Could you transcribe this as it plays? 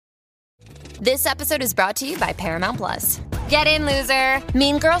This episode is brought to you by Paramount Plus. Get in, loser!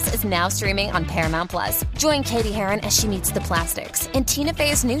 Mean Girls is now streaming on Paramount Plus. Join Katie Heron as she meets the plastics in Tina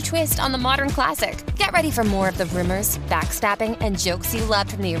Fey's new twist on the modern classic. Get ready for more of the rumors, backstabbing, and jokes you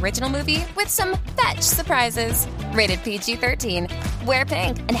loved from the original movie with some fetch surprises. Rated PG-13. Wear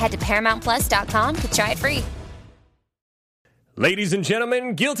pink and head to ParamountPlus.com to try it free. Ladies and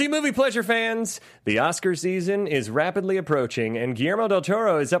gentlemen, guilty movie pleasure fans, the Oscar season is rapidly approaching, and Guillermo del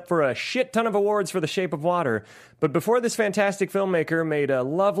Toro is up for a shit ton of awards for The Shape of Water. But before this fantastic filmmaker made a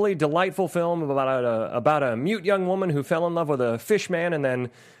lovely, delightful film about a mute young woman who fell in love with a fish man and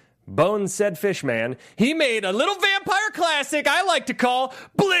then boned said fish man, he made a little vampire classic I like to call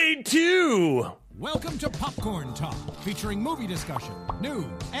Blade 2. Welcome to Popcorn Talk, featuring movie discussion, news,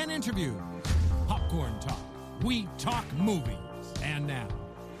 and interviews. Popcorn Talk. We talk movies. And now,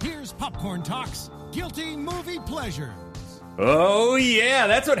 here's Popcorn Talk's Guilty Movie Pleasures. Oh, yeah,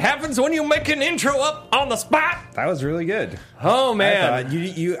 that's what happens when you make an intro up on the spot. That was really good. Oh, man. I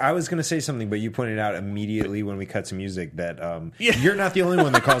thought I was going to say something, but you pointed out immediately when we cut to music that you're not the only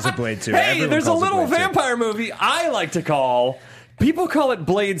one that calls it Blade 2. Hey, Everyone there's a calls it little Blade 2. vampire movie I like to call... People call it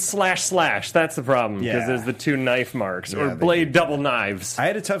Blade // That's the problem, because Yeah. there's the two knife marks, Yeah, or they Blade double knives. I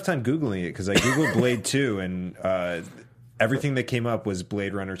had a tough time Googling it because I Googled Blade 2 and everything that came up was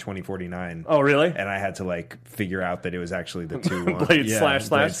Blade Runner 2049. Oh, really? And I had to figure out that it was actually the two one. Blade //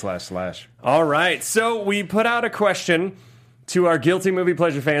 Blade // All right, so we put out a question to our guilty movie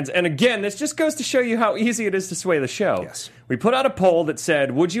pleasure fans, and again, this just goes to show you how easy it is to sway the show. Yes. We put out a poll that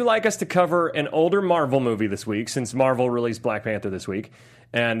said, would you like us to cover an older Marvel movie this week, since Marvel released Black Panther this week?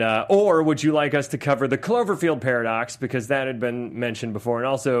 And or would you like us to cover the Cloverfield paradox, because that had been mentioned before, and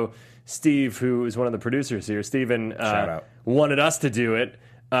also Steve, who is one of the producers here, Steven, Shout out. wanted us to do it,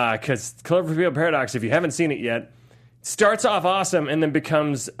 because Cloverfield paradox, if you haven't seen it yet, starts off awesome and then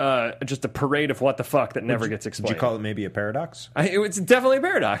becomes just a parade of what the fuck that never gets explained. Would you call it maybe a paradox? It's definitely a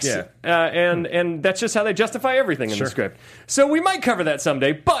paradox. Yeah. And that's just how they justify everything in Sure. the script. So we might cover that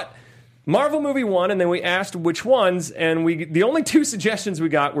someday, but Marvel movie won, and then we asked which ones, and the only two suggestions we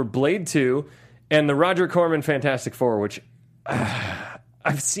got were Blade 2 and the Roger Corman Fantastic Four, which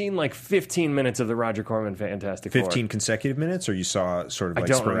I've seen 15 minutes of the Roger Corman Fantastic Four. 15 consecutive minutes, or you saw sort of I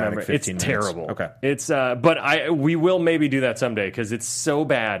don't sporadic remember. 15 It's minutes? terrible. Okay. It's but we will maybe do that someday because it's so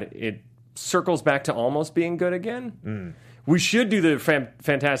bad it circles back to almost being good again. We should do the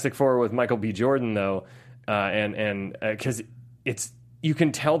Fantastic Four with Michael B. Jordan though, and because you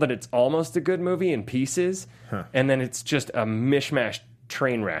can tell that it's almost a good movie in pieces, and then it's just a mishmash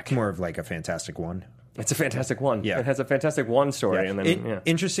train wreck. More of like a Fantastic One. It's a Fantastic One. Yeah. It has a Fantastic One story, and then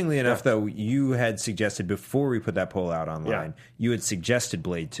Interestingly enough, though, you had suggested before we put that poll out online, Yeah. you had suggested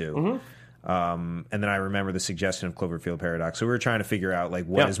Blade 2. And then I remember the suggestion of Cloverfield Paradox. So we were trying to figure out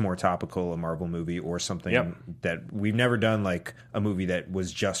what is more topical, a Marvel movie or something that we've never done, like a movie that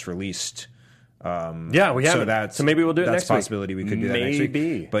was just released. we haven't. So maybe we'll do it next week. That's a possibility. We could do that next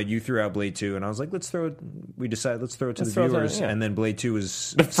Maybe. week. But you threw out Blade 2, and I was like, let's throw it to the throw it out, viewers. yeah. And then Blade 2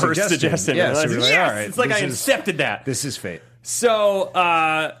 was The first suggestion. Yeah, And so I was we were like, like, yes! all right, It's like this I is- accepted that. This is fate. So,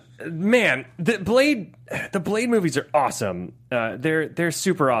 man, the Blade movies are awesome. They're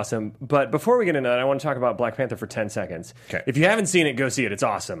super awesome. But before we get into that, I want to talk about Black Panther for 10 seconds. Okay. If you haven't seen it, go see it. It's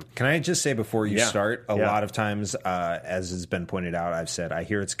awesome. Can I just say before you Yeah. start, a Yeah. lot of times, as has been pointed out, I've said, I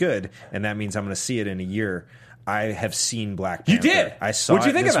hear it's good, and that means I'm going to see it in a year. I have seen Black Panther. You did? I saw What'd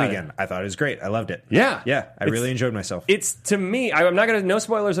you it think this about it? weekend. I thought it was great. I loved it. Yeah. Yeah, I really enjoyed myself. It's, to me, I'm not going to, no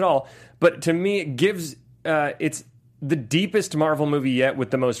spoilers at all, but to me, it gives, it's the deepest Marvel movie yet with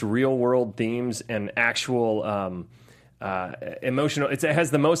the most real world themes and actual emotional. It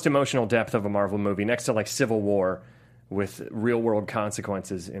has the most emotional depth of a Marvel movie next to Civil War with real world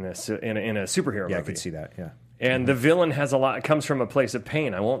consequences in a superhero movie. Yeah, I could see that, yeah. And the villain has comes from a place of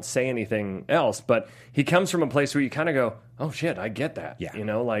pain. I won't say anything else, but he comes from a place where you kind of go, oh shit, I get that. Yeah.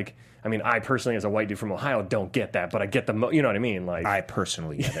 I personally, as a white dude from Ohio, don't get that, but I get you know what I mean? I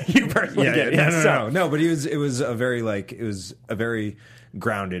personally get it. You personally get it. Yeah, No, but it was a very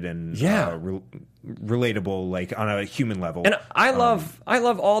grounded and relatable, on a human level. And I love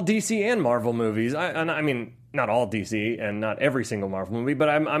all DC and Marvel movies. I mean, not all DC and not every single Marvel movie, but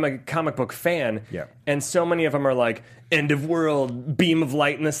I'm a comic book fan. Yeah. And so many of them are like end of world, beam of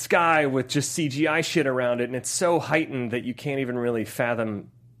light in the sky with just CGI shit around it, and it's so heightened that you can't even really fathom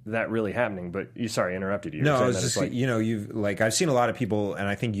that really happening. But I interrupted you. No, I was just I've seen a lot of people, and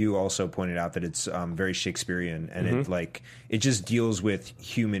I think you also pointed out that it's very Shakespearean, and it just deals with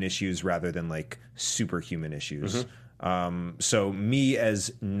human issues rather than superhuman issues. So me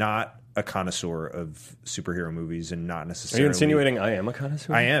as not a connoisseur of superhero movies and not Are necessarily... you insinuating I am a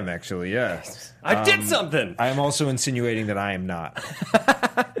connoisseur? I am, actually, yeah. I did something! I am also insinuating that I am not.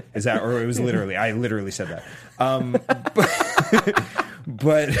 Is that... Or it was literally... I literally said that.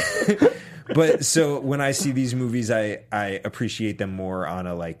 But so when I see these movies, I appreciate them more on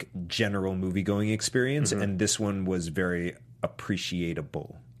a like general movie-going experience, and this one was very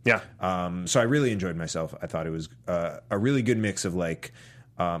appreciable. Yeah. So I really enjoyed myself. I thought it was a really good mix of like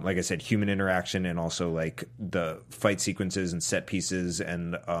I said, human interaction and also like the fight sequences and set pieces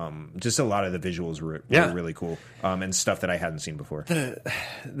and just a lot of the visuals were really cool and stuff that I hadn't seen before.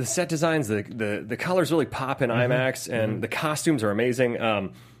 The set designs, the colors really pop in IMAX, and the costumes are amazing.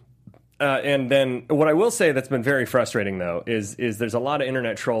 And then what I will say that's been very frustrating, though, is there's a lot of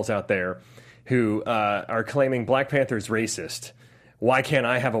internet trolls out there who are claiming Black Panther's racist. Why can't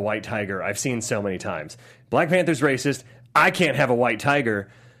I have a white tiger? I've seen so many times. Black Panther's racist. I can't have a white tiger.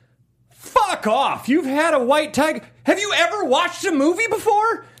 Fuck off! You've had a white tiger. Have you ever watched a movie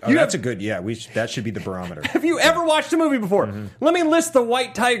before? That's a good... Yeah, that should be the barometer. Have you ever watched a movie before? Let me list the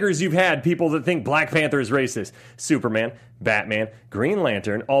white tigers you've had, people that think Black Panther is racist. Superman, Batman, Green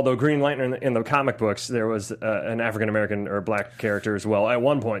Lantern, although Green Lantern in the comic books, there was an African-American or black character as well at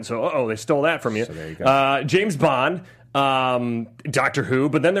one point. So, they stole that from you. So there you go. James Bond, Doctor Who,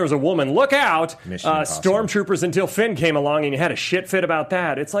 but then there was a woman, look out, Stormtroopers until Finn came along and you had a shit fit about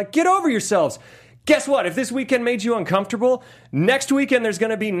that. It's like, get over yourselves. Guess what? If this weekend made you uncomfortable, next weekend there's going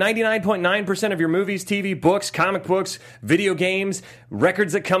to be 99.9% of your movies, TV, books, comic books, video games,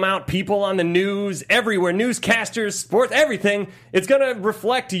 records that come out, people on the news, everywhere, newscasters, sports, everything. It's going to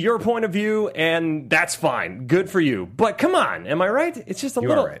reflect your point of view, and that's fine. Good for you. But come on, am I right? It's just a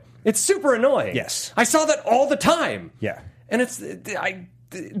little... Right. It's super annoying. Yes. I saw that all the time. Yeah. And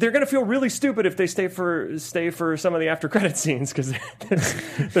they're going to feel really stupid if they stay for some of the after credit scenes because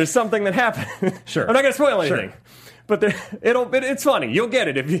there's something that happened. Sure. I'm not going to spoil anything. Sure. But it's funny. You'll get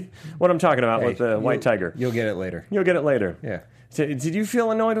it what I'm talking about with the white tiger. You'll get it later. You'll get it later. Yeah. Did you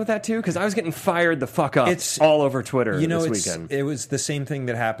feel annoyed with that too? Because I was getting fired the fuck up all over Twitter this weekend. It was the same thing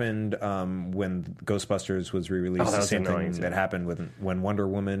that happened when Ghostbusters was re-released. The same thing that happened when Wonder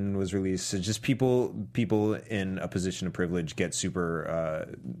Woman was released. So just people in a position of privilege get super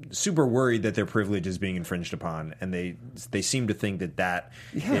worried that their privilege is being infringed upon, and they seem to think that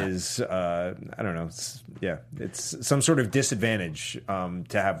is I don't know. It's some sort of disadvantage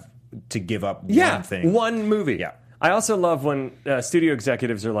to give up one thing, one movie. Yeah. I also love when studio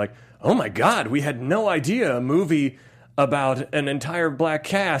executives are like, oh my God, we had no idea a movie about an entire black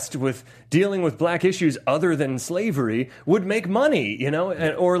cast with dealing with black issues other than slavery would make money,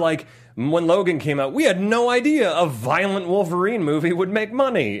 or like when Logan came out, we had no idea a violent Wolverine movie would make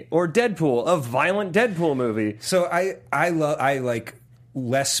money, or Deadpool, a violent Deadpool movie. So I like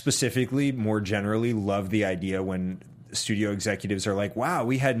less specifically, more generally, love the idea when studio executives are like, wow,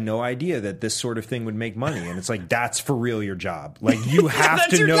 we had no idea that this sort of thing would make money. And it's like, that's for real your job. Like, you have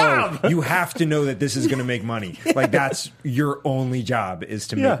to know you have to know that this is going to make money. Like, that's your only job is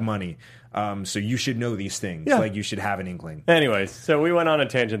to make money. So you should know these things. Like, you should have an inkling. Anyways, so we went on a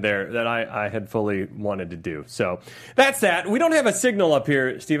tangent there that I had fully wanted to do. So that's that. We don't have a signal up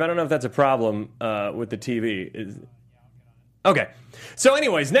here, Steve. I don't know if that's a problem with the TV. Okay. So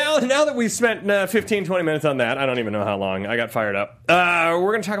anyways, now that we've spent 15, 20 minutes on that, I don't even know how long, I got fired up.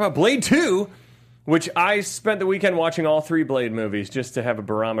 We're going to talk about Blade 2, which I spent the weekend watching all 3 Blade movies just to have a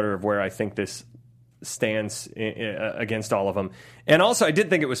barometer of where I think this stands against all of them. And also, I did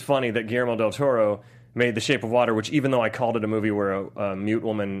think it was funny that Guillermo del Toro made The Shape of Water, which even though I called it a movie where a mute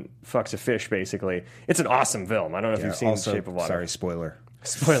woman fucks a fish, basically, it's an awesome film. I don't know if you've seen The Shape of Water. Sorry, spoiler.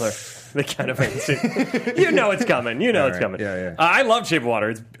 They kind of haven't seen. You know it's coming. It's coming. Yeah. I love Shape of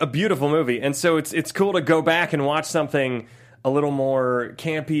Water. It's a beautiful movie, and so it's cool to go back and watch something a little more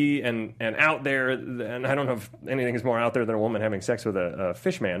campy and out there. And I don't know if anything is more out there than a woman having sex with a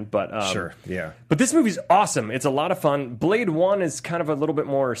fish man, but sure, yeah. But this movie's awesome. It's a lot of fun. Blade 1 is kind of a little bit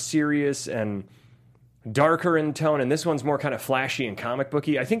more serious and darker in tone, and this one's more kind of flashy and comic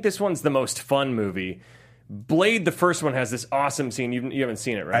booky. I think this one's the most fun movie. Blade, the first one, has this awesome scene. You haven't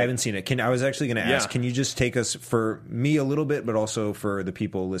seen it, right? I haven't seen it. I was actually going to ask, can you just take us, for me a little bit, but also for the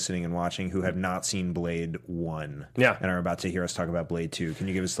people listening and watching who have not seen Blade 1 and are about to hear us talk about Blade 2, can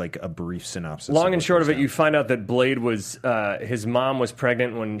you give us like a brief synopsis? Long and short of it, you find out that Blade was, his mom was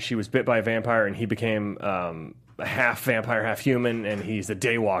pregnant when she was bit by a vampire, and he became half vampire, half human, and he's a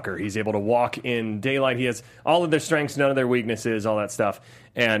daywalker. He's able to walk in daylight. He has all of their strengths, none of their weaknesses, all that stuff.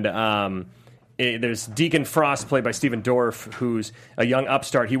 And there's Deacon Frost, played by Stephen Dorff, who's a young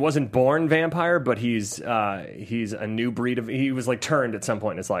upstart. He wasn't born vampire, but he's a new breed of. He was like turned at some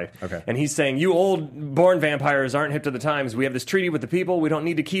point in his life. Okay. And he's saying, "You old born vampires aren't hip to the times. We have this treaty with the people. We don't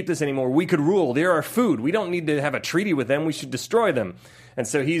need to keep this anymore. We could rule. They're our food. We don't need to have a treaty with them. We should destroy them." And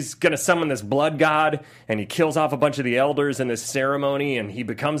so he's going to summon this blood god, and he kills off a bunch of the elders in this ceremony, and he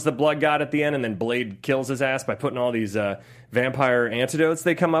becomes the blood god at the end, and then Blade kills his ass by putting all these vampire antidotes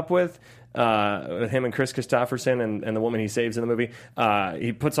they come up with him and Chris Christopherson and the woman he saves in the movie.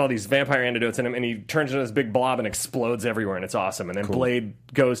 He puts all these vampire antidotes in him, and he turns into this big blob and explodes everywhere, and it's awesome. And then Blade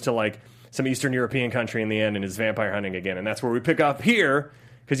goes to like some Eastern European country in the end and is vampire hunting again, and that's where we pick up here.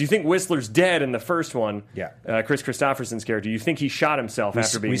 Because you think Whistler's dead in the first one, Chris Christopherson's character. You think he shot himself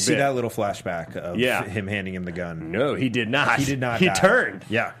after being bit. We see that little flashback of him handing him the gun. No, he did not. He did not. He die. turned.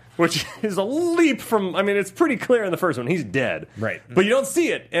 Yeah. Which is a leap from... I mean, it's pretty clear in the first one. He's dead. Right. But you don't see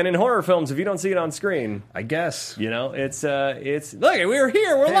it. And in horror films, if you don't see it on screen... I guess. You know, it's... Look, we're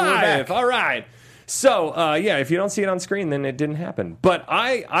here. We're live. We're All right. So, if you don't see it on screen, then it didn't happen. But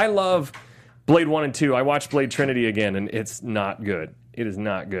I love Blade 1 and 2. I watched Blade Trinity again, and it's not good. It is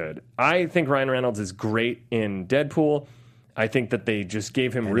not good. I think Ryan Reynolds is great in Deadpool. I think that they just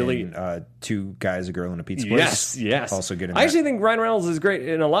gave him Two Guys, a Girl, and a Pizza Place. Yes. Also good in I actually think Ryan Reynolds is great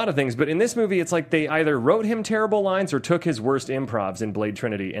in a lot of things, but in this movie, it's like they either wrote him terrible lines or took his worst improvs in Blade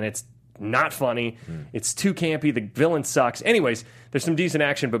Trinity, and it's not funny. It's too campy. The villain sucks. Anyways, there's some decent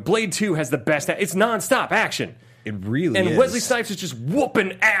action, but Blade 2 has the best... It's nonstop action. It really is. And Wesley Snipes is just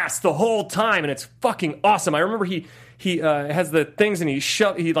whooping ass the whole time, and it's fucking awesome. I remember he has the things, and he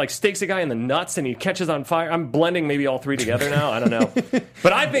stakes a guy in the nuts, and he catches on fire. I'm blending maybe all three together now. I don't know,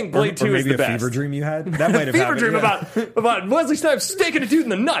 but I think Blade 2 is the best. Maybe a fever dream you had. That might have fever happened. Dream about Wesley Snipes staking a dude in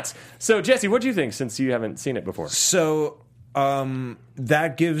the nuts. So Jesse, what do you think? Since you haven't seen it before, so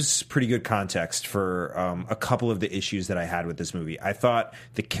that gives pretty good context for a couple of the issues that I had with this movie. I thought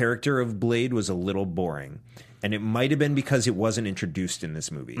the character of Blade was a little boring. And it might have been because it wasn't introduced in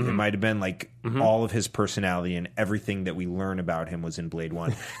this movie. It might have been like all of his personality and everything that we learn about him was in Blade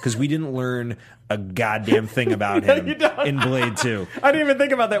 1. Because we didn't learn a goddamn thing about him in Blade 2. I didn't even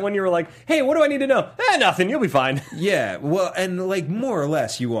think about that when you were like, hey, what do I need to know? Nothing, you'll be fine. Yeah, well, and like more or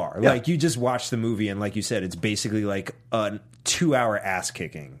less you are. Yeah. Like you just watch the movie and like you said, it's basically like a 2-hour ass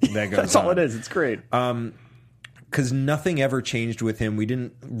kicking that goes That's all it is. It's great. Because nothing ever changed with him. We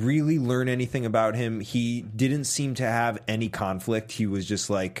didn't really learn anything about him. He didn't seem to have any conflict. He was just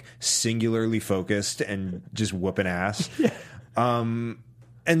like singularly focused and just whooping ass. Yeah.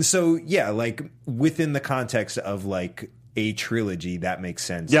 And so, like within the context of like a trilogy, that makes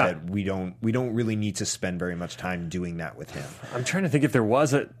sense. Yeah. That we don't really need to spend very much time doing that with him. I'm trying to think if there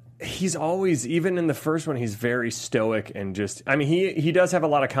was he's always, even in the first one, he's very stoic and just, I mean, he does have a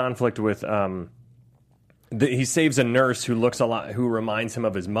lot of conflict with, he saves a nurse who reminds him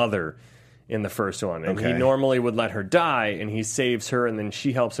of his mother in the first one. And he normally would let her die, and he saves her, and then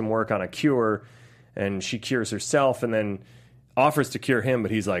she helps him work on a cure, and she cures herself, and then offers to cure him,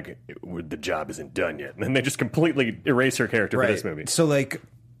 but he's like, the job isn't done yet. And then they just completely erase her character for this movie. So, like...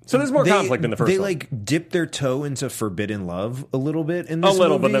 So there's more conflict in the first one. They, like, dip their toe into forbidden love a little bit in this movie. A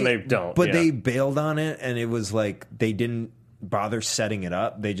little, but then they don't. But they bailed on it, and it was like, they didn't bother setting it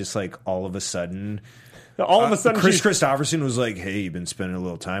up. They just, like, all of a sudden... Chris Christopherson was like, hey, you've been spending a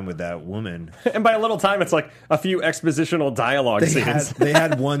little time with that woman. And by a little time, it's like a few expositional dialogue scenes. They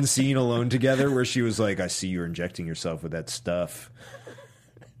had one scene alone together where she was like, I see you're injecting yourself with that stuff.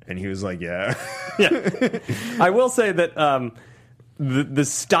 And he was like, yeah. Yeah. I will say that the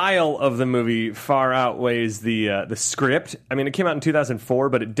style of the movie far outweighs the script. I mean, it came out in 2004,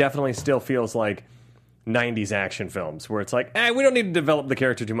 but it definitely still feels like 90s action films where it's like, we don't need to develop the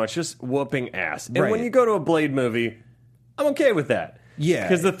character too much, just whooping ass. And when you go to a Blade movie, I'm okay with that. Yeah.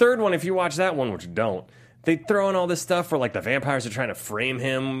 Because the third one, if you watch that one, which you don't, they throw in all this stuff where like the vampires are trying to frame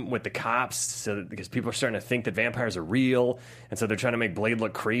him with the cops because people are starting to think that vampires are real, and so they're trying to make Blade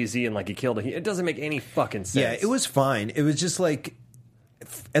look crazy and like he killed it doesn't make any fucking sense. Yeah, it was fine. It was just like,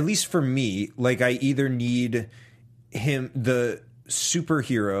 at least for me, like I either need the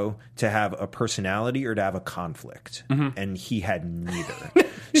superhero to have a personality or to have a conflict, and he had neither.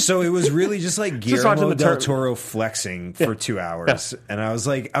 So it was really just like Guillermo del Toro flexing for 2 hours, and I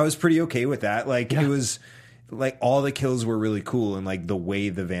was pretty okay with that. Like it was like all the kills were really cool, and like the way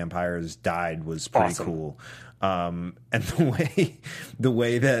the vampires died was pretty cool. And the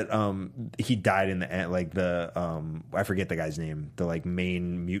way that he died in the end, like I forget the guy's name, the like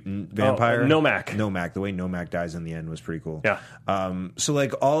main mutant vampire, Nomak. The way Nomak dies in the end was pretty cool. Yeah. So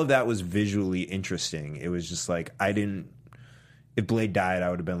like all of that was visually interesting. It was just like if Blade died, I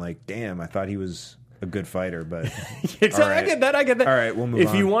would have been like, damn, I thought he was a good fighter, but Exactly. I get that. All right, we'll move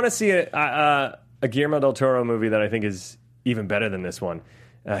on. If you want to see a Guillermo del Toro movie that I think is even better than this one,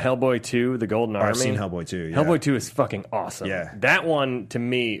 Hellboy 2, The Golden Army. I've seen Hellboy 2. Yeah. Hellboy 2 is fucking awesome. Yeah. That one, to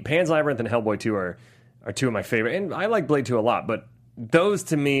me, Pan's Labyrinth and Hellboy 2 are two of my favorite. And I like Blade 2 a lot, but those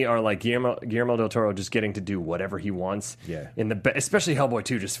to me are like Guillermo del Toro just getting to do whatever he wants. Yeah. Especially Hellboy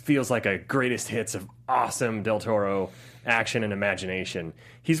 2 just feels like a greatest hits of awesome del Toro action and imagination.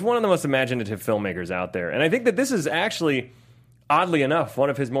 He's one of the most imaginative filmmakers out there. And I think that this is actually, oddly enough, one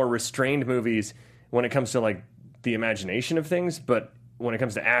of his more restrained movies when it comes to like the imagination of things, but when it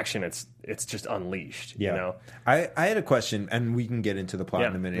comes to action, it's just unleashed. Yeah. You know? I had a question, and we can get into the plot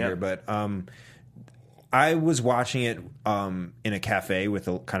in a minute here, but I was watching it in a cafe with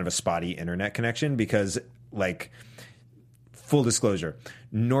a kind of a spotty internet connection because, like, full disclosure,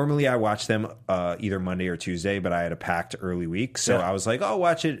 normally I watch them either Monday or Tuesday, but I had a packed early week, so I was like, I'll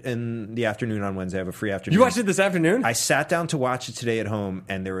watch it in the afternoon on Wednesday. I have a free afternoon. You watched it this afternoon? I sat down to watch it today at home,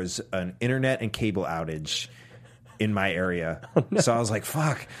 and there was an internet and cable outage in my area. Oh, no. So I was like,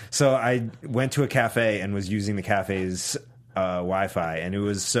 fuck. So I went to a cafe and was using the cafe's Wi-Fi, and it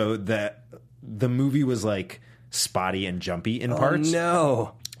was so that the movie was like spotty and jumpy in parts. Oh,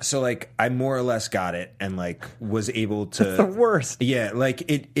 no. So like I more or less got it and like was able to. That's the worst. Yeah, like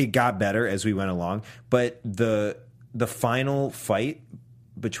it got better as we went along, but the final fight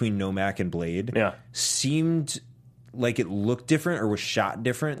between Nomak and Blade seemed like it looked different or was shot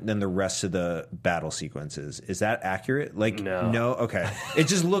different than the rest of the battle sequences. Is that accurate? Like no? Okay. It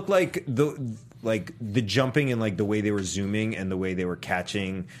just looked like the jumping and like the way they were zooming and the way they were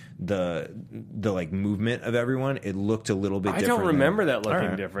catching the like movement of everyone, it looked a little bit different. I don't remember that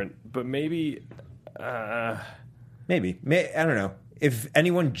looking different, but maybe I don't know. If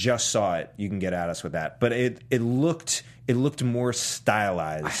anyone just saw it, you can get at us with that. But it looked more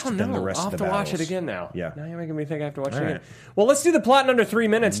stylized than the rest of the battles. I'll have to watch it again now. Yeah. Now you're making me think I have to watch it again. Well, let's do the plot in under 3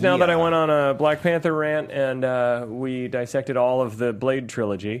 minutes now that I went on a Black Panther rant and we dissected all of the Blade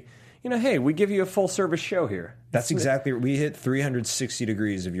trilogy. You know, hey, we give you a full-service show here. That's exactly we hit 360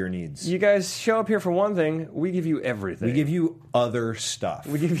 degrees of your needs. You guys show up here for one thing. We give you everything. We give you other stuff.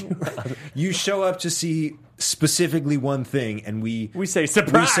 We give you You show up to see specifically one thing, and we say,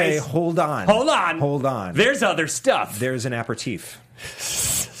 surprise! We say, hold on. Hold on. Hold on. There's other stuff. There's an aperitif.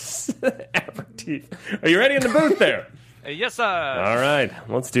 Aperitif. Are you ready in the booth there? Yes, sir. All right.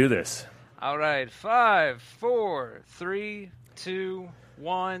 Let's do this. All right. 5, 4, 3, 2,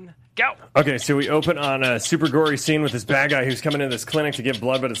 1... Go! Okay, so we open on a super gory scene with this bad guy who's coming into this clinic to give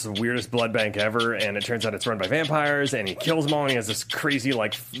blood, but it's the weirdest blood bank ever, and it turns out it's run by vampires, and he kills them all, and he has this crazy,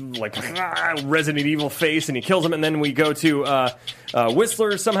 like Resident Evil face, and he kills them, and then we go to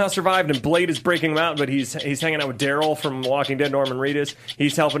Whistler somehow survived, and Blade is breaking him out, but he's hanging out with Daryl from Walking Dead, Norman Reedus.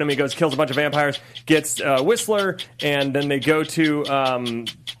 He's helping him. He goes, kills a bunch of vampires, gets Whistler, and then they go to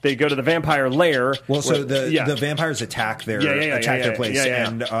the vampire lair. Well, so the vampires attack their place,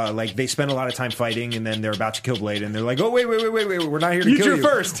 and like they spend a lot of time fighting, and then they're about to kill Blade, and they're like, "Oh wait, we're not here to kill you.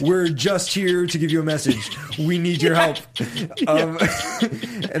 First. We're just here to give you a message. We need your help." And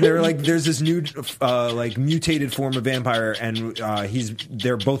they're like, "There's this new like mutated form of vampire, and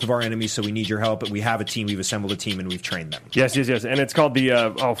they're both of our enemies, so we need your help. We have a team. We've assembled a team, and we've trained them." Yes, and it's called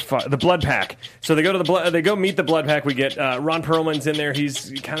the Blood Pack. So they go to they go meet the Blood Pack. We get Ron Perlman's in there.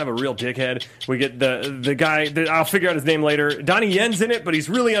 He's kind of a real dickhead. We get the guy. I'll figure out his name later. Donnie Yen's in it, but he's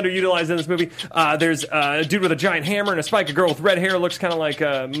really underutilized in this movie. There's a dude with a giant hammer and a spike. A girl with red hair looks kind of like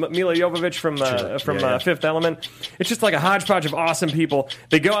Mila Jovovich from Fifth Element. It's just like a hodgepodge of awesome people.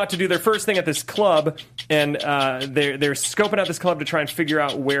 They go out to do their first thing at this club, and they're scoping out this club to try and figure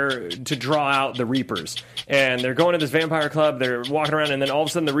out where to draw out the Reapers. And they're going to this vampire club. They're walking around, and then all of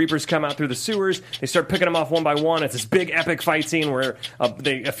a sudden the Reapers come out through the sewers. They start picking them off one by one. It's this big epic fight scene where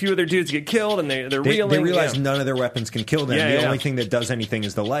a few of their dudes get killed, and they're reeling. They realize none of their weapons can kill them. The only thing that does anything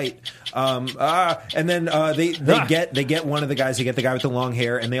is the light. And then they get one of the guys. They get the guy with the long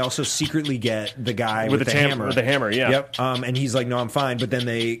hair, and they also secretly get the guy with the hammer. With the hammer, yeah. Yep. And he's like, "No, I'm fine." But then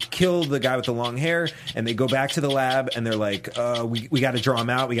they kill the guy with the long hair, and they go back to the lab, and they're like, "We got to draw him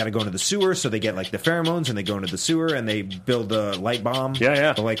out. We got to go into the sewer." So they get like the pheromones, and they go into the sewer, and they build the light bomb.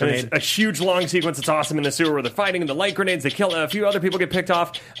 Yeah. The light grenade. It's a huge long sequence. It's awesome in the sewer where they're fighting, and the light grenades. They kill a few other people, get picked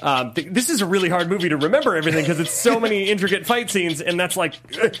off. This is a really hard movie to remember everything because it's so many intricate fight scenes, and that's like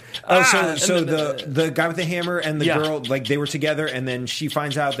So the guy with the hammer and the girl, like they were together, and then she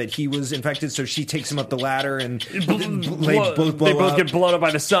finds out that he was infected, so she takes him up the ladder, and they both get blown up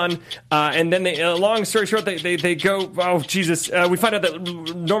by the sun. And then they, long story short, they go. Oh Jesus! We find out that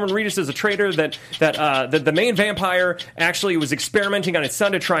Norman Reedus is a traitor. That the main vampire actually was experimenting on his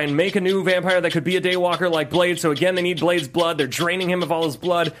son to try and make a new vampire that could be a Daywalker like Blade. So again, they need Blade's blood. They're draining him of all his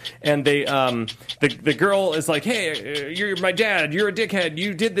blood, and they the girl is like, "Hey, you're my dad. You're a dickhead.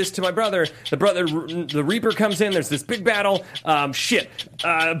 You did this to my brother." The Reaper comes in. There's this big battle.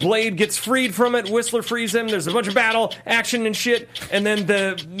 Blade gets freed from it. Whistler frees him. There's a bunch of battle, action, and shit. And then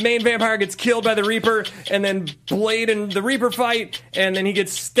the main vampire gets killed by the Reaper. And then Blade and the Reaper fight. And then he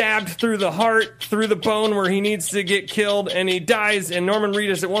gets stabbed through the heart, through the bone where he needs to get killed. And he dies. And Norman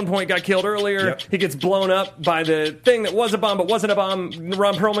Reedus at one point got killed earlier. Yep. He gets blown up by the thing that was a bomb but wasn't a bomb.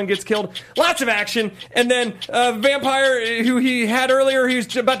 Ron Perlman gets killed. Lots of action. And then a vampire who he had earlier, he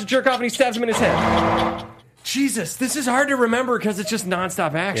was about to jerk off and he stabs him in his head. Jesus, this is hard to remember because it's just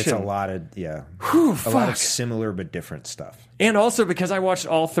nonstop action. It's a lot of, a lot of similar but different stuff. And also because I watched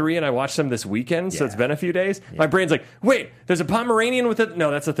all three and I watched them this weekend, so it's been a few days, my brain's like, wait, there's a Pomeranian with it? No,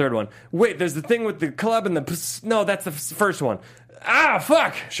 that's the third one. Wait, there's the thing with the club and the... No, that's the first one. Ah,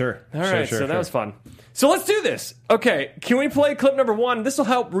 fuck! Sure. All right, so that was fun. So let's do this. Okay, can we play clip number 1? This will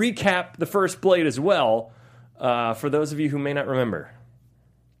help recap the first Blade as well, for those of you who may not remember.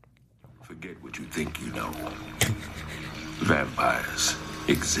 Forget what you think you know. Vampires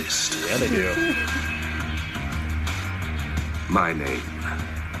exist. Yeah, they do. My name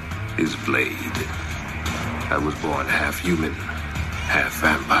is Blade. I was born half human, half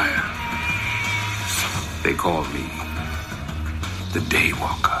vampire. They call me the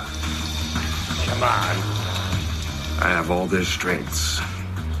Daywalker. Come on. I have all their strengths,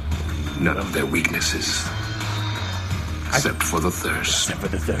 none of their weaknesses. Except for the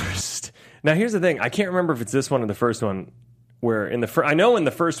thirst. Now, here's the thing. I can't remember if it's this one or the first one. Where in the I know in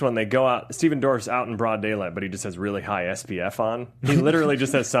the first one they go out. Stephen Dorff's out in broad daylight, but he just has really high SPF on. He literally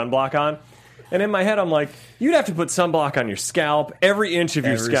just has sunblock on. And in my head, I'm like, you'd have to put sunblock on your scalp, every inch of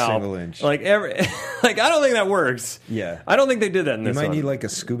your scalp, single inch. like I don't think that works. Yeah, I don't think they did that in this one. You might need like a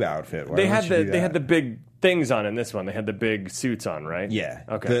scuba outfit. They had the big things on in this one. They had the big suits on, right? Yeah.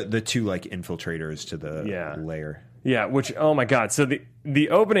 Okay. The two like infiltrators to the layer. Yeah. Which, oh my god. So the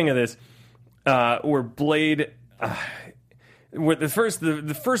opening of this, where Blade. With the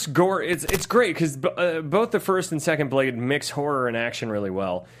first gore, it's great because both the first and second Blade mix horror and action really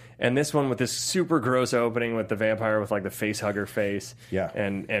well, and this one with this super gross opening with the vampire with like the face hugger face,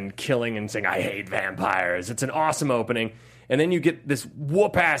 and killing and saying I hate vampires. It's an awesome opening, and then you get this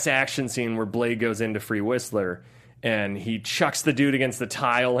whoop ass action scene where Blade goes in to free Whistler, and he chucks the dude against the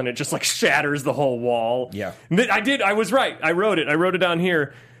tile, and it just like shatters the whole wall. Yeah, I was right. I wrote it down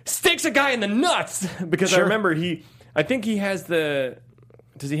here. Stakes a guy in the nuts because I remember I think he has the...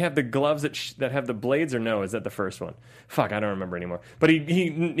 Does he have the gloves that have the blades or no? Is that the first one? Fuck, I don't remember anymore. But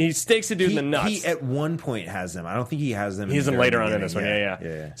he stakes a dude in the nuts. He at one point has them. I don't think he has them. He has them later on in this one.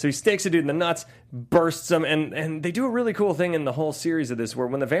 Yeah. So he stakes a dude in the nuts, bursts them, and they do a really cool thing in the whole series of this where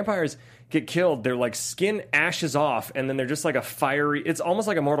when the vampires get killed, their like skin ashes off, and then they're just like a fiery... It's almost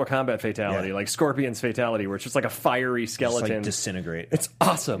like a Mortal Kombat fatality, like Scorpion's fatality, where it's just like a fiery skeleton. Just like disintegrate. It's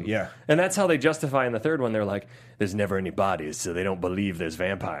awesome. Yeah. And that's how they justify in the third one. They're like, there's never any bodies, so they don't believe there's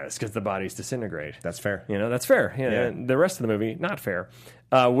vampires because the bodies disintegrate. That's fair. That's fair. Yeah. The rest of the movie, not fair.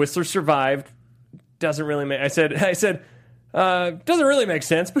 Whistler survived. Doesn't really make... I said, doesn't really make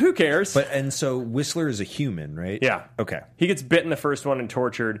sense, but who cares? And so Whistler is a human, right? Yeah. Okay. He gets bit in the first one and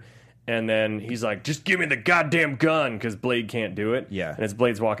tortured, and then he's like, just give me the goddamn gun, because Blade can't do it. Yeah. And as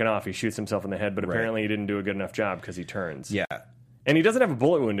Blade's walking off, he shoots himself in the head, but apparently he didn't do a good enough job because he turns. Yeah. And he doesn't have a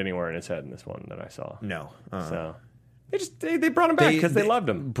bullet wound anywhere in his head in this one that I saw. No. So they brought him back because they loved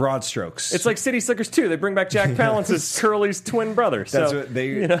him. Broad strokes. It's like City Slickers 2. They bring back Jack Palance's Curly's twin brother. That's what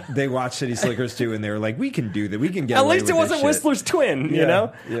they watched City Slickers 2 and they were like, we can do that. We can get At away least it with wasn't this Whistler's twin, you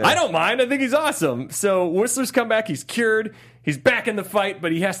know? Yeah. I don't mind. I think he's awesome. So Whistler's come back. He's cured. He's back in the fight,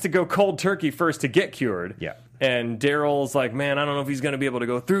 but he has to go cold turkey first to get cured. Yeah. And Daryl's like, man, I don't know if he's going to be able to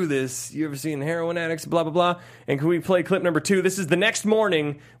go through this. You ever seen heroin addicts, blah, blah, blah. And can we play clip number 2? This is the next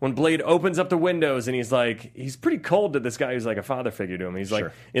morning when Blade opens up the windows and he's like, he's pretty cold to this guy who's like a father figure to him. He's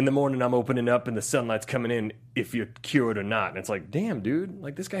like, in the morning I'm opening up and the sunlight's coming in if you're cured or not. And it's like, damn, dude,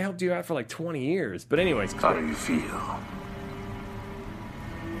 like this guy helped you out for like 20 years. But anyways. How do you feel?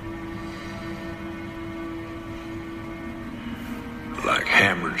 Like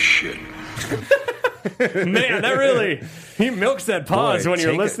hammered shit. Man, that really... He milks that pause when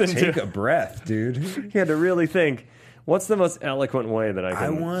you're listening to... Take a breath, dude. You had to really think. What's the most eloquent way that I I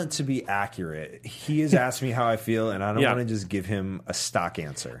can... want to be accurate. He has asked me how I feel, and I don't Yeah. want to just give him a stock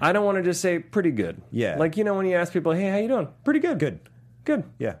answer. I don't want to just say pretty good. Yeah. Like, you know, when you ask people, hey, how you doing? Pretty good. Good.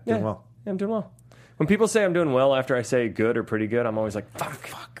 Yeah, doing well. Yeah, I'm doing well. When people say I'm doing well after I say good or pretty good, I'm always like,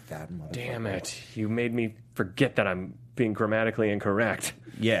 fuck that motherfucker. damn it. You made me forget that I'm being grammatically incorrect.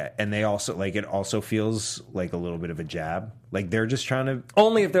 Yeah, and they also, like, it also feels like a little bit of a jab. Like, they're just trying to...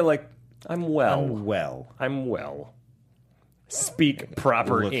 Only if they're like, I'm well. I'm well. Speak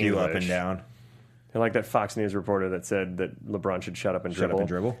proper Look English. you up and down. I like that Fox News reporter that said that LeBron should shut up and dribble. Shut up and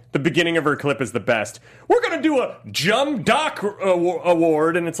dribble? The beginning of her clip is the best. We're going to do a Jum Doc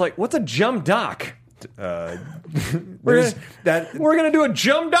award. And it's like, what's a Jum Doc? We're There's gonna, that. we're going to do a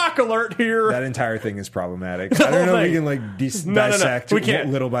Jum Doc alert here. That entire thing is problematic. I don't know if we can, like, dissect We can't.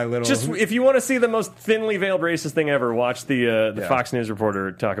 little by little. Just if you want to see the most thinly veiled racist thing ever, watch the Fox News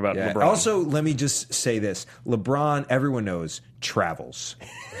reporter talk about Yeah. LeBron. Also, let me just say this. LeBron, everyone knows, travels.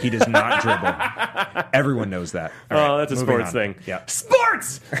 He does not dribble. Everyone knows that. All right, that's a moving sports on. thing. Yeah.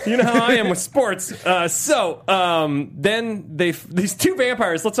 Sports! You know how I am with sports. Then these two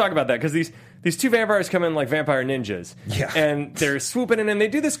vampires, let's talk about that, because these two vampires come in like vampire ninjas. Yeah. And they're swooping in, and they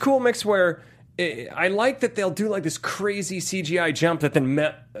do this cool mix where I like that they'll do like this crazy CGI jump that then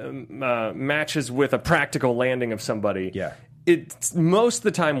matches with a practical landing of somebody. Yeah. It most of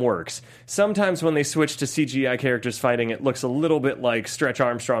the time works. Sometimes when they switch to CGI characters fighting, it looks a little bit like Stretch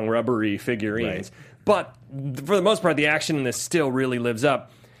Armstrong rubbery figurines. Right. But for the most part, the action in this still really lives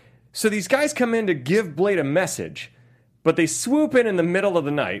up. So these guys come in to give Blade a message, but they swoop in the middle of the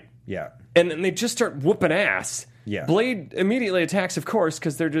night, Yeah. and then they just start whooping ass. Yeah. Blade immediately attacks, of course,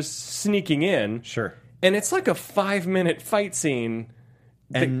 because they're just sneaking in. Sure. And it's like a 5-minute fight scene.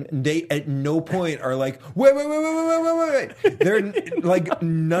 And they at no point are like, wait. They're like,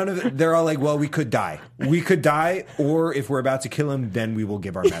 none of it. They're all like, well, we could die. Or if we're about to kill him, then we will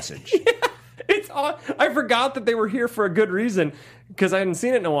give our message. It's I forgot that they were here for a good reason because I hadn't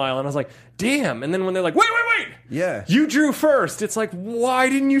seen it in a while, and I was like, damn. And then when they're like, wait. Yeah. You drew first. It's like, why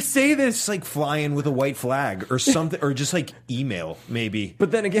didn't you say this? It's like flying with a white flag or something, or just like email, maybe.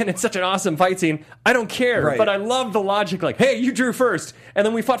 But then again, it's such an awesome fight scene. I don't care, Right. but I love the logic. Like, hey, you drew first, and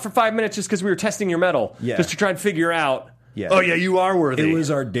then we fought for 5 minutes just because we were testing your metal, just to try and figure out. Yeah. Oh yeah, you are worthy. It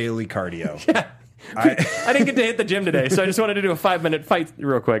was our daily cardio. Yeah. I didn't get to hit the gym today, so I just wanted to do a 5-minute fight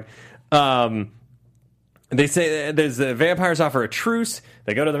real quick. They say there's the vampires offer a truce.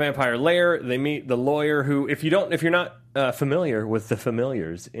 They go to the vampire lair. They meet the lawyer who, if you're not familiar with the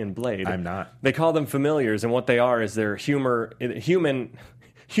familiars in Blade, I'm not. They call them familiars, and what they are is they're humorless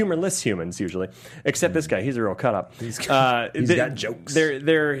humans usually. Except this guy, he's a real cut up. He's got jokes.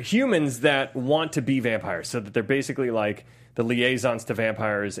 They're humans that want to be vampires, so that they're basically like the liaisons to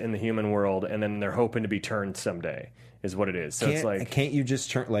vampires in the human world, and then they're hoping to be turned someday. Is what it is. So it's like, can't you just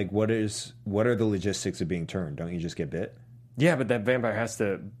turn? Like, what are the logistics of being turned? Don't you just get bit? yeah, but that vampire has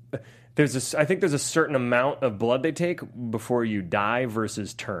to. I think there's a certain amount of blood they take before you die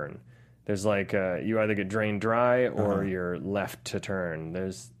versus turn. There's like you either get drained dry or you're left to turn.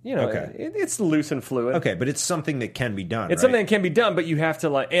 There's Okay. it's loose and fluid. Okay, but it's something that can be done. It's right? something that can be done, but you have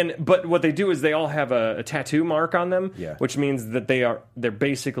to but what they do is they all have a tattoo mark on them, Yeah. which means that they're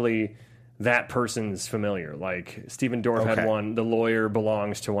basically that person's familiar. Like Stephen Dorff had Okay. one. The lawyer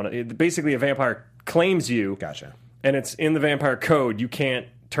belongs to one. Basically, a vampire claims you. Gotcha. And it's in the vampire code. You can't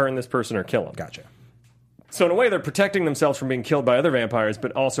turn this person or kill him. Gotcha. So in a way, they're protecting themselves from being killed by other vampires,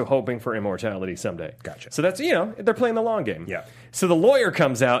 but also hoping for immortality someday. Gotcha. So that's, they're playing the long game. Yeah. So the lawyer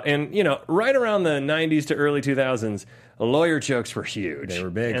comes out, and, right around the 90s to early 2000s, lawyer jokes were huge. They were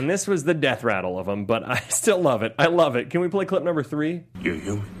big. And this was the death rattle of them, but I still love it. I love it. Can we play clip number 3? You're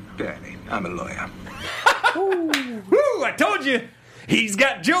human? Daddy, I'm a lawyer. Woo! I told you! He's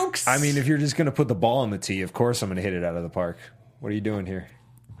got jokes! I mean, if you're just going to put the ball in the tee, of course I'm going to hit it out of the park. What are you doing here?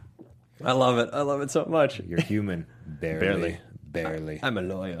 I love it. I love it so much. You're human. Barely. I'm a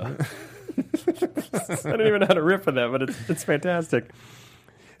lawyer. I don't even know how to riff on that, but it's fantastic.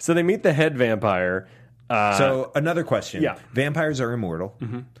 So they meet the head vampire. So another question. Yeah. Vampires are immortal.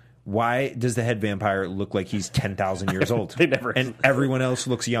 Mm-hmm. Why does the head vampire look like he's 10,000 years old? And everyone else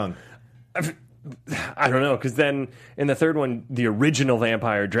looks young. I don't know, because then in the third one, the original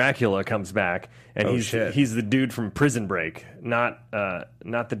vampire Dracula comes back, and he's the dude from Prison Break, not the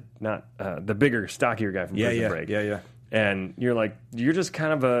bigger, stockier guy from Prison Break. Yeah. And you're just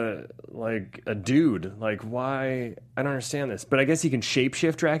kind of a dude. Like, why? I don't understand this. But I guess he can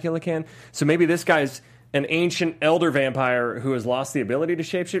shapeshift. Dracula can. So maybe this guy's an ancient elder vampire who has lost the ability to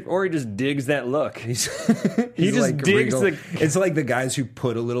shapeshift, or he just digs that look. He just digs regal. It's like the guys who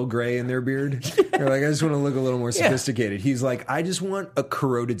put a little gray in their beard. They're like, I just want to look a little more sophisticated. He's like, I just want a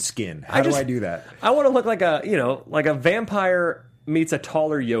corroded skin. How do I do that? I want to look like a vampire meets a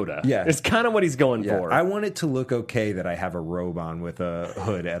taller Yoda. Yeah. It's kind of what he's going for. I want it to look okay that I have a robe on with a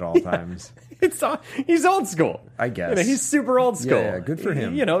hood at all times. He's old school. I guess. He's super old school. Yeah, good for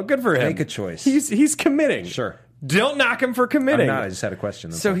him. Good for him. Make a choice. He's committing. Sure. Don't knock him for committing. I'm not. I just had a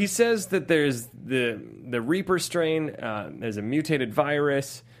question. So he says that there's the Reaper strain. There's a mutated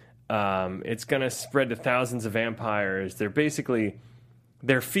virus. It's going to spread to thousands of vampires. They're basically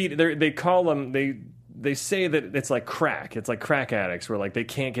they call them they say that it's like crack. It's like crack addicts where like they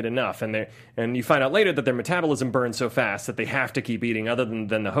can't get enough, and you find out later that their metabolism burns so fast that they have to keep eating. Other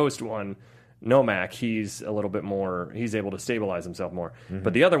than the host one, Nomak, he's a little bit more. He's able to stabilize himself more. Mm-hmm.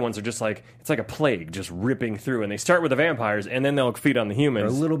 But the other ones are just like it's like a plague, just ripping through. And they start with the vampires, and then they'll feed on the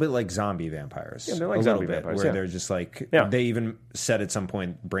humans. They're a little bit like zombie vampires. Yeah, they're like zombie vampires. Where they're just like they even said at some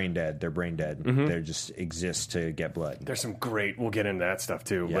point, brain dead. They're brain dead. Mm-hmm. They just exist to get blood. There's some great. We'll get into that stuff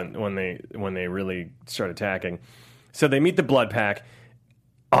too. Yeah. When they really start attacking. So they meet the Blood Pack.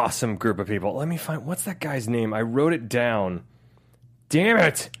 Awesome group of people. Let me find what's that guy's name. I wrote it down. Damn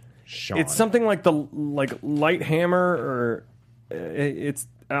it. Sean. It's something like Light Hammer, or it's.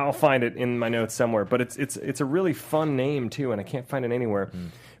 I'll find it in my notes somewhere. But it's a really fun name too, and I can't find it anywhere.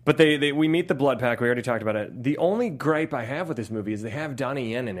 Mm. But we meet the Blood Pack. We already talked about it. The only gripe I have with this movie is they have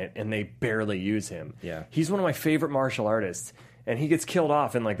Donnie Yen in it, and they barely use him. Yeah, he's one of my favorite martial artists, and he gets killed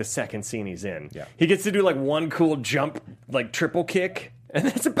off in like the second scene he's in. Yeah, he gets to do like one cool jump, like triple kick, and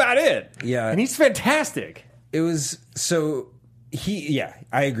that's about it. Yeah, and he's fantastic. It was so.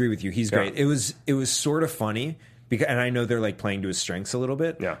 I agree with you. He's great. Yeah. It was sort of funny because, and I know they're like playing to his strengths a little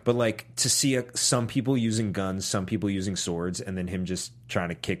bit. Yeah. But like to see some people using guns, some people using swords, and then him just trying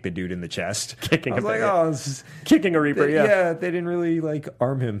to kick the dude in the chest, kicking a Reaper. Yeah, they didn't really like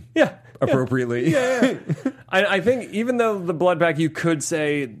arm him. Appropriately. Yeah. I think even though the Blood Pack, you could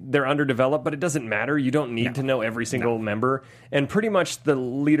say they're underdeveloped, but it doesn't matter. You don't need to know every single member, and pretty much the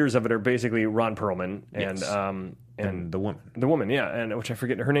leaders of it are basically Ron Perlman and the woman. The woman, yeah, and which I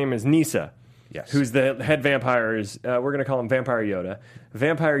forget, her name is Nisa. Yes. Who's the head vampire? We're going to call him Vampire Yoda.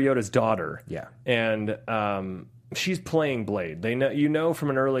 Vampire Yoda's daughter. Yeah. And she's playing Blade. You know from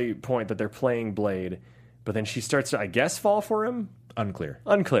an early point that they're playing Blade, but then she starts to, I guess, fall for him. Unclear.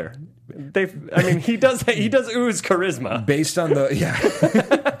 He does ooze charisma. Based on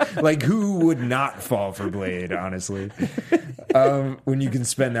like who would not fall for Blade, honestly? When you can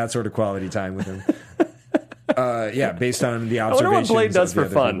spend that sort of quality time with him. Based on the observations. I wonder what Blade does for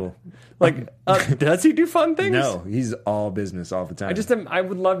fun. People. Like, does he do fun things? No, he's all business all the time. I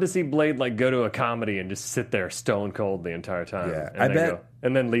would love to see Blade like go to a comedy and just sit there stone cold the entire time. Yeah,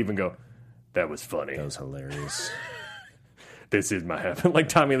 and then leave and go, that was funny. That was hilarious. This is my happy, like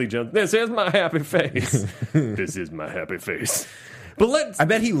Tommy Lee Jones. This is my happy face. This is my happy face. But I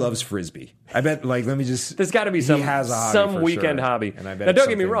bet he loves Frisbee. I bet, like, let me just. There's got to be some weekend hobby. And I bet now, don't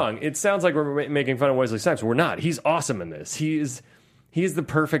get me wrong. It sounds like we're making fun of Wesley Snipes. We're not. He's awesome in this. He's the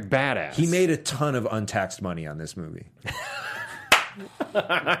perfect badass. He made a ton of untaxed money on this movie.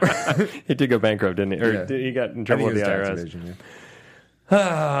 He did go bankrupt, didn't he? Or he got in trouble with the IRS. Evasion,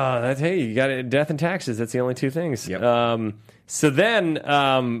 you got it. Death and taxes. That's the only two things. Yep. So then,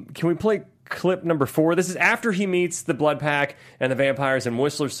 can we play clip number 4? This is after he meets the Blood Pack and the vampires, and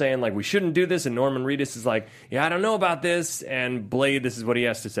Whistler's saying, like, we shouldn't do this, and Norman Reedus is like, yeah, I don't know about this, and Blade, this is what he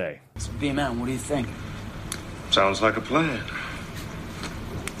has to say. So, B-Man, what do you think? Sounds like a plan.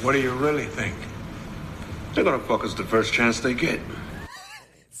 What do you really think? They're gonna fuck us the first chance they get.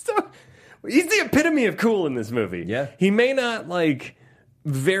 So, he's the epitome of cool in this movie. Yeah. He may not, like,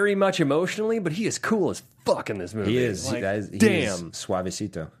 very much emotionally, but he is cool as fuck in this movie. He is. Like, he damn. is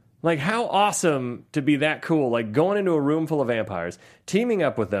suavecito. Like, how awesome to be that cool. Like, going into a room full of vampires, teaming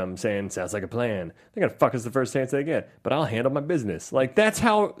up with them, saying, sounds like a plan. They're going to fuck us the first chance they get, but I'll handle my business. Like, that's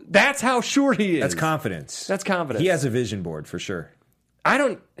how sure he is. That's confidence. That's confidence. He has a vision board, for sure. I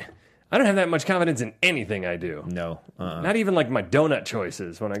don't have that much confidence in anything I do. No. Not even, like, my donut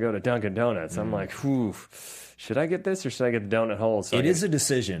choices when I go to Dunkin' Donuts. I'm like, whew. Should I get this or should I get the donut hole? It is a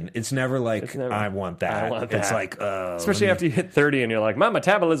decision. It's never like, I want that. It's like, especially after you hit 30 and you're like, my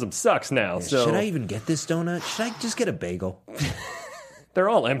metabolism sucks now. Yeah, so should I even get this donut? Should I just get a bagel? They're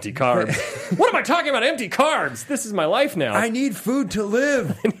all empty carbs. What am I talking about? Empty carbs. This is my life now. I need food to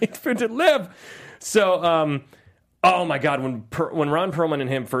live. I need food to live. So, oh my God, when Ron Perlman and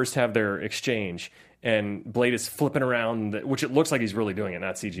him first have their exchange, and Blade is flipping around, which it looks like he's really doing it,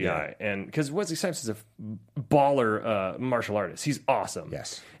 not CGI. And because Wesley Snipes is a baller martial artist, he's awesome.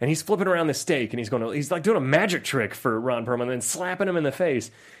 Yes, and he's flipping around the stake, and he's like doing a magic trick for Ron Perlman, and then slapping him in the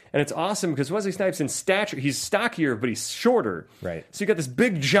face. And it's awesome because Wesley Snipes in stature, he's stockier, but he's shorter. Right. So you got this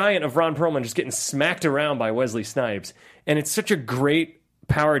big giant of Ron Perlman just getting smacked around by Wesley Snipes, and it's such a great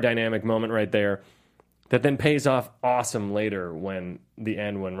power dynamic moment right there. That then pays off awesome later when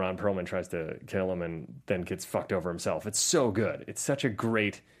Ron Perlman tries to kill him and then gets fucked over himself. It's so good. It's such a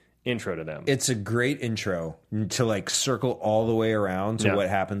great intro to them. It's a great intro to like circle all the way around to what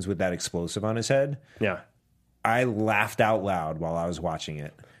happens with that explosive on his head. Yeah. I laughed out loud while I was watching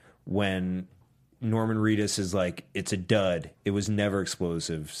it when Norman Reedus is like, it's a dud. It was never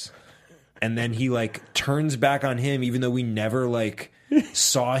explosives. And then he like turns back on him even though we never like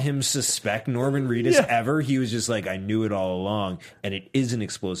saw him suspect Norman Reedus ever. He was just like, I knew it all along, and it is an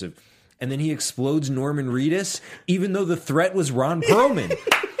explosive. And then he explodes Norman Reedus, even though the threat was Ron Perlman.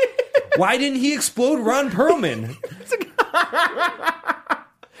 Why didn't he explode Ron Perlman?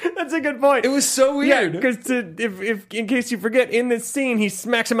 That's a good point. It was so weird. Yeah, because if in case you forget, in this scene, he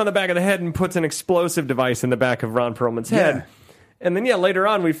smacks him on the back of the head and puts an explosive device in the back of Ron Perlman's head. And then, later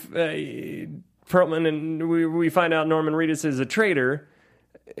on, Perlman and we find out Norman Reedus is a traitor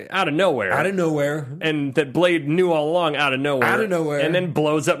out of nowhere. And that Blade knew all along out of nowhere. And then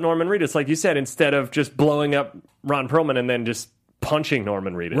blows up Norman Reedus, like you said, instead of just blowing up Ron Perlman and then just punching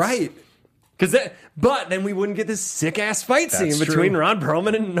Norman Reedus. Right. But then we wouldn't get this sick-ass fight scene between Ron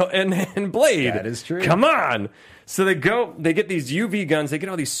Perlman and Blade. That is true. Come on. So they get these UV guns. They get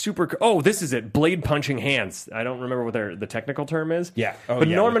all these this is it. Blade punching hands. I don't remember what the technical term is. Yeah. But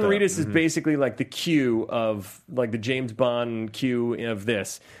Norman Reedus is basically like the Q of, like the James Bond Q of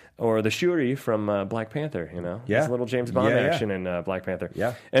this. Or the Shuri from Black Panther, you know? Yeah. There's a little James Bond action in Black Panther.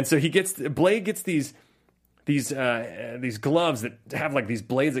 Yeah. And so Blade gets these gloves that have like these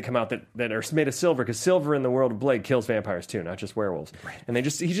blades that come out that are made of silver, because silver in the world of Blade kills vampires too, not just werewolves. Right. And he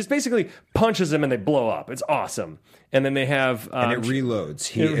just basically punches them and they blow up. It's awesome. And then they have and it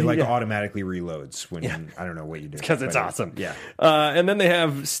reloads. It automatically reloads when I don't know what you do because it's awesome. Yeah. And then they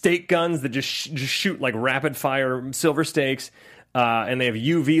have stake guns that just shoot like rapid fire silver stakes. And they have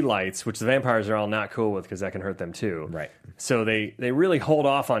UV lights, which the vampires are all not cool with because that can hurt them too. Right. So they really hold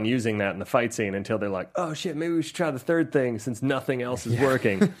off on using that in the fight scene until they're like, oh shit, maybe we should try the third thing since nothing else is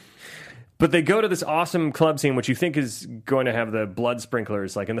working. But they go to this awesome club scene, which you think is going to have the blood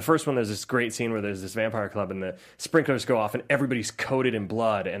sprinklers. Like in the first one, there's this great scene where there's this vampire club and the sprinklers go off and everybody's coated in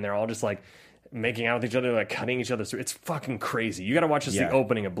blood and they're all just like making out with each other, like cutting each other through. It's fucking crazy. You got to watch the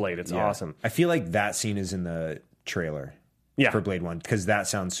opening of Blade. It's awesome. I feel like that scene is in the trailer. For Blade 1, because that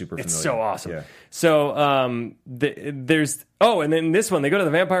sounds super familiar. It's so awesome. Yeah. So there's and then this one, they go to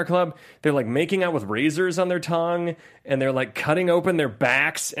the vampire club, they're like making out with razors on their tongue, and they're like cutting open their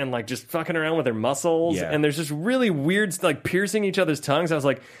backs and like just fucking around with their muscles, and there's just really weird, like piercing each other's tongues. I was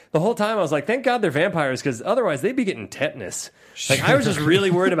like, the whole time I was like, thank God they're vampires, because otherwise they'd be getting tetanus. Like I was just really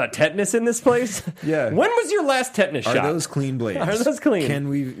worried about tetanus in this place. Yeah. When was your last tetanus shot? Are those clean blades? Are those clean? Can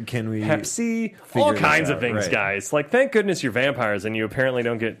we Pepsi, all kinds of things, guys. Like thank goodness you're vampires and you apparently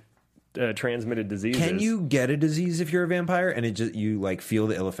don't get transmitted diseases. Can you get a disease if you're a vampire and you like feel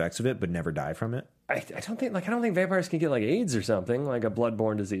the ill effects of it but never die from it? I don't think vampires can get like AIDS or something, like a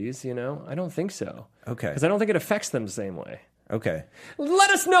bloodborne disease, you know? I don't think so. Okay. Because I don't think it affects them the same way. Okay. Let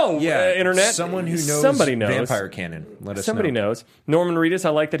us know, internet. Someone who knows Somebody knows. Vampire canon. Let us Somebody know. knows. Norman Reedus, I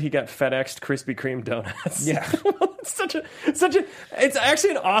like that he got FedExed Krispy Kreme donuts. Yeah. It's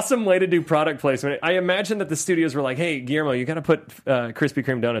actually an awesome way to do product placement. I imagine that the studios were like, hey, Guillermo, you got to put Krispy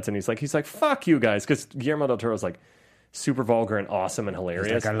Kreme donuts. And he's like, fuck you guys. Because Guillermo del Toro's like super vulgar and awesome and hilarious.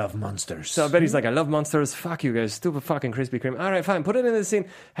 He's like, I love monsters. So I bet he's like, I love monsters. Fuck you guys. Stupid fucking Krispy Kreme. All right, fine. Put it in the scene.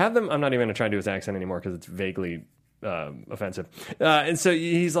 Have them. I'm not even going to try to do his accent anymore because it's vaguely offensive. And so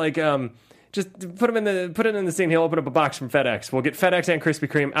he's like, just put it in the scene. He'll open up a box from FedEx. We'll get FedEx and Krispy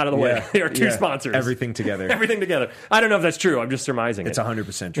Kreme out of the way. They are two sponsors. Everything together. I don't know if that's true. I'm just surmising. It's 100%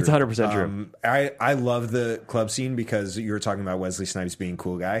 true. It's 100% true. I love the club scene because you were talking about Wesley Snipes being a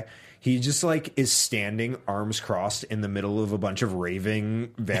cool guy. He just like is standing arms crossed in the middle of a bunch of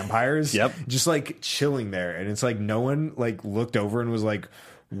raving vampires. Yep. Just like chilling there. And it's like no one like looked over and was like,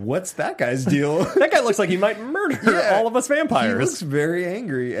 what's that guy's deal? That guy looks like he might murder all of us vampires. He looks very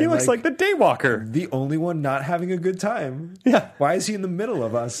angry. He looks like the Daywalker. The only one not having a good time. Yeah. Why is he in the middle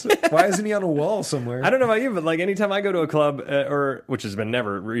of us? Why isn't he on a wall somewhere? I don't know about you, but like anytime I go to a club, or which has been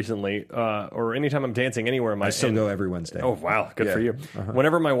never recently, or anytime I'm dancing anywhere, I still go every Wednesday. Oh, wow. Good for you. Uh-huh.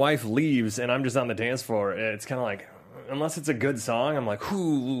 Whenever my wife leaves and I'm just on the dance floor, it's kind of like, unless it's a good song, I'm like,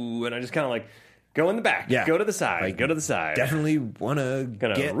 whoo, and I just kind of like Go in the back. Yeah. Go to the side. Like, go to the side. Definitely want to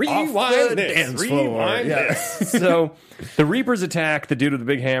get rewind off the this. dance floor. Rewind Yeah. this. So the Reapers attack the dude with the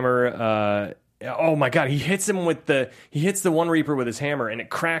big hammer. Oh my god, he hits the one Reaper with his hammer and it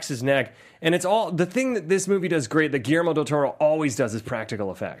cracks his neck. And it's all the thing that this movie does great that Guillermo del Toro always does is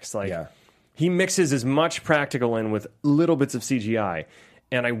practical effects. Like he mixes as much practical in with little bits of CGI.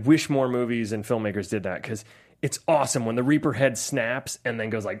 And I wish more movies and filmmakers did that because it's awesome when the Reaper head snaps and then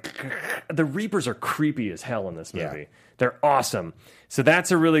goes like... The Reapers are creepy as hell in this movie. Yeah. They're awesome. So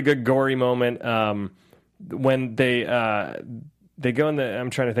that's a really good gory moment. When they go in the...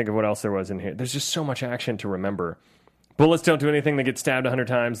 I'm trying to think of what else there was in here. There's just so much action to remember. Bullets don't do anything. They get stabbed 100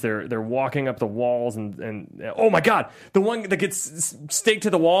 times. They're walking up the walls and oh my god, the one that gets staked to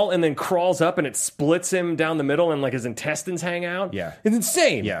the wall and then crawls up and it splits him down the middle and like his intestines hang out. Yeah, it's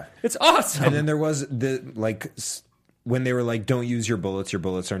insane. Yeah, it's awesome. And then there was when they were like, "Don't use your bullets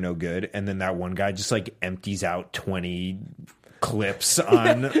are no good," and then that one guy just like empties out 20 clips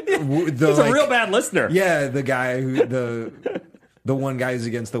on he's a real bad listener. Yeah, the guy who the one guy who's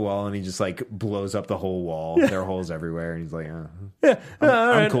against the wall, and he just like blows up the whole wall. There are holes everywhere, and he's like,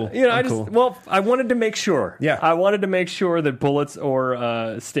 I'm cool. You know, cool. I wanted to make sure. Yeah, I wanted to make sure that bullets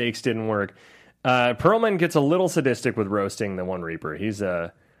or stakes didn't work. Perlman gets a little sadistic with roasting the one Reaper. He's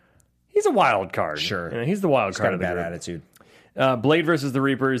a wild card. Sure, you know, he's the wild card. Got a of the bad group. attitude. Blade versus the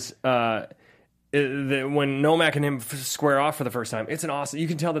Reapers. When Nomak and him square off for the first time, it's an awesome. You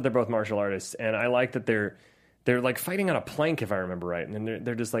can tell that they're both martial artists, and I like that they're like fighting on a plank, if I remember right, and then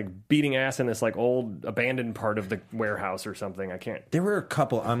they're just like beating ass in this like old abandoned part of the warehouse or something. I can't. There were a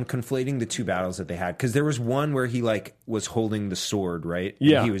couple. I'm conflating the two battles that they had because there was one where he like was holding the sword, right?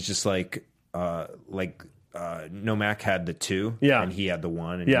 Yeah, and he was just like Nomak had the two, yeah, and he had the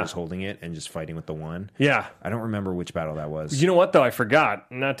one, and he was holding it and just fighting with the one. Yeah, I don't remember which battle that was. You know what though? I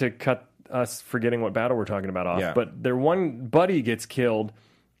forgot. Not to cut us forgetting what battle we're talking about off, but their one buddy gets killed,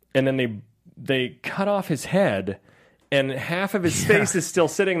 and then they cut off his head, and half of his face is still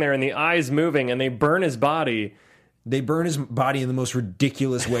sitting there, and the eyes moving, and they burn his body. They burn his body in the most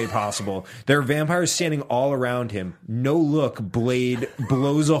ridiculous way possible. There are vampires standing all around him. No look, Blade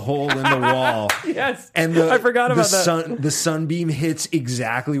blows a hole in the wall. Yes, and I forgot about that. The sunbeam hits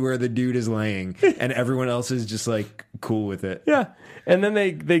exactly where the dude is laying, and everyone else is just like cool with it. Yeah, and then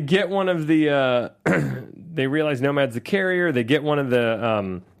they get one of the. They realize Nomad's the carrier. They get one of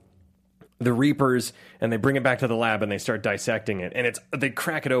the Reapers, and they bring it back to the lab, and they start dissecting it, and they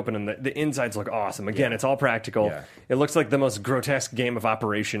crack it open, and the insides look awesome. Again, it's all practical. Yeah. It looks like the most grotesque game of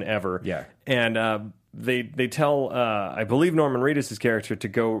Operation ever. Yeah, and they tell I believe Norman Reedus' character to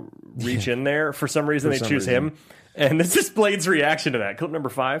go reach in there. For some reason, they choose him, and this is Blade's reaction to that. Clip number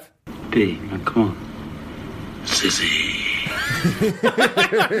 5. B, man, come on, sissy.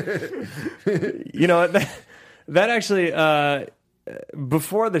 You know that actually.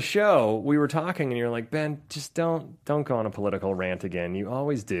 Before the show, we were talking, and you're like, Ben, just don't go on a political rant again. You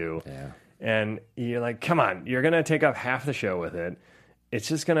always do. Yeah. And you're like, come on, you're gonna take up half the show with it. It's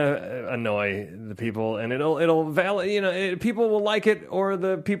just gonna annoy the people, and it'll valid. You know, people will like it, or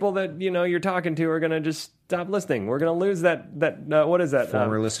the people that you're talking to are gonna just stop listening. We're gonna lose that what is that?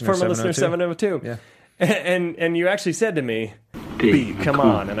 Former listener 702. Yeah. And you actually said to me, B, come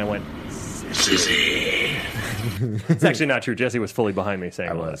on, and I went, sissy. It's actually not true. Jesse was fully behind me saying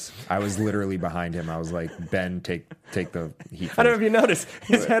I was literally behind him. I was like, Ben, take the heat. I don't know if you noticed.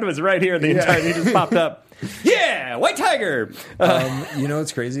 His head was right here the entire. He just popped up. Yeah, white tiger. You know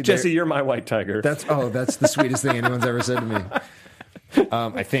what's crazy? Jesse, you're my white tiger. That's the sweetest thing anyone's ever said to me.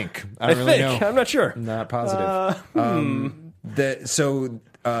 I think. I don't really know. I'm not sure. I'm not positive.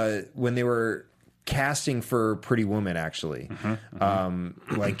 When they were casting for Pretty Woman, actually,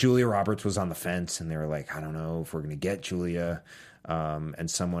 like Julia Roberts was on the fence, and they were like, I don't know if we're going to get Julia. And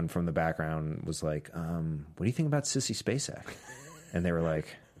someone from the background was like, what do you think about Sissy Spacek? And they were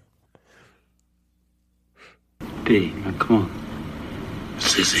like, B, man, come on,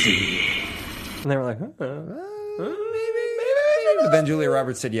 sissy. And they were like, maybe. But then Julia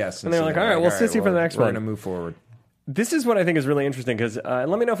Roberts said yes. And they were like, all right, well, Sissy for the next one. We're one. going to move forward. This is what I think is really interesting, because let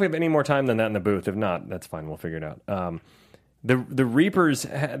me know if we have any more time than that in the booth. If not, that's fine. We'll figure it out. The Reapers,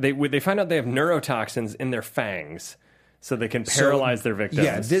 they find out they have neurotoxins in their fangs, so they can paralyze their victims.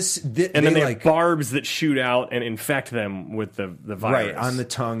 Yeah, and then they have barbs that shoot out and infect them with the virus. Right, on the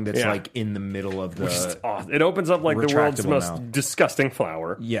tongue that's like in the middle of the... Which is awesome. It opens up like the world's most disgusting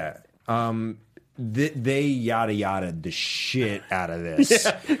flower. Yeah. They yada yada the shit out of this.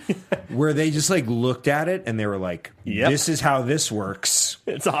 Where they just like looked at it and they were like, this is how this works.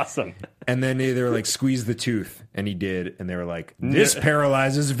 It's awesome. And then they were like, squeeze the tooth. And he did. And they were like, this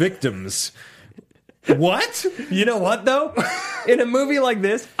paralyzes victims. What? You know what, though? In a movie like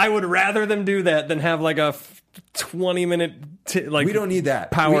this, I would rather them do that than have like a 20-minute we don't need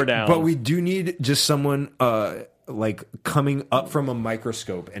that power down. But we do need just someone like coming up from a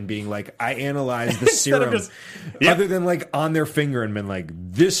microscope and being like, I analyzed the serum, other than like on their finger and been like,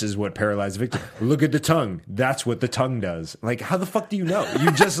 this is what paralyzed victim. Look at the tongue. That's what the tongue does. Like, how the fuck do you know?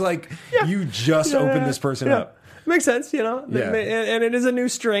 You just like you just opened this person up. Makes sense, you know. Yeah. And it is a new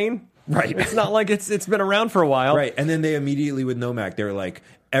strain. Right. It's not like it's been around for a while. Right. And then they immediately with Nomak, they're like,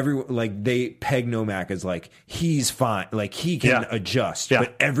 they peg Nomak as like, he's fine, like he can adjust,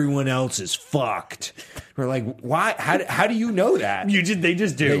 but everyone else is fucked. We're like, why? How do you know that? They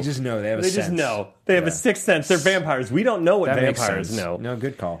just do. They just know. They have a sense. Just know. They have a sixth sense. They're vampires. We don't know what vampires know. No,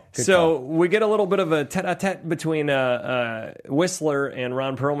 good call. We get a little bit of a tete-a-tete between Whistler and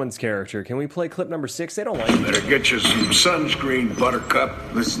Ron Perlman's character. Can we play clip number 6? They don't like it. Better get you some sunscreen, Buttercup.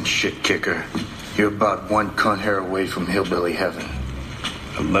 Listen, shit kicker. You're about one cunt hair away from hillbilly heaven.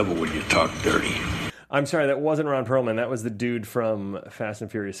 A level when you talk dirty. I'm sorry, that wasn't Ron Perlman. That was the dude from Fast and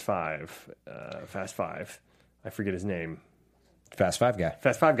Furious 5. Fast 5. I forget his name. Fast Five guy.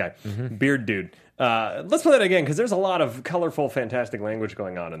 Mm-hmm. Beard dude. Let's play that again, because there's a lot of colorful, fantastic language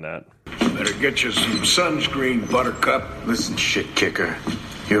going on in that. Better get you some sunscreen, Buttercup. Listen, shit kicker.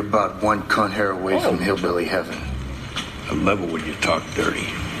 You're about one cunt hair away from hillbilly heaven. A level when you talk dirty.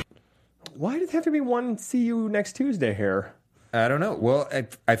 Why did it have to be one see you next Tuesday here? I don't know. Well,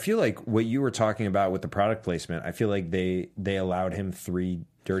 I feel like what you were talking about with the product placement, I feel like they allowed him 3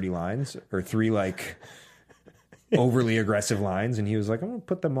 dirty lines or 3 like overly aggressive lines, and he was like, I'm going to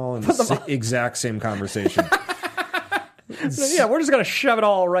put them all in the exact same conversation. Yeah, we're just going to shove it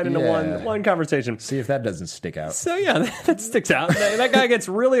all right into one conversation. See if that doesn't stick out. So yeah, that sticks out. That guy gets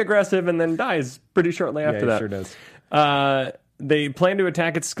really aggressive and then dies pretty shortly after that. Sure does. They plan to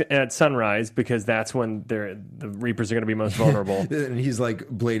attack at sunrise because that's when the Reapers are going to be most vulnerable. And he's like,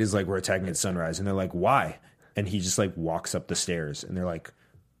 Blade is like, we're attacking at sunrise. And they're like, why? And he just like walks up the stairs. And they're like,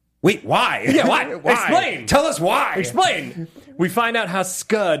 wait, why? Yeah, why? Why? Explain. Tell us why. Explain. We find out how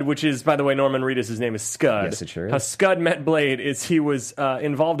Scud, which is, by the way, Norman Reedus' name is Scud. Yes, it sure is. How Scud met Blade is he was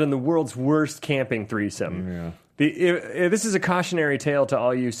involved in the world's worst camping threesome. Yeah. This is a cautionary tale to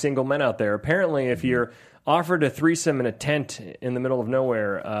all you single men out there. Apparently, if you're offered a threesome in a tent in the middle of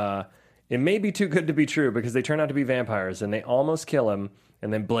nowhere, it may be too good to be true because they turn out to be vampires and they almost kill him,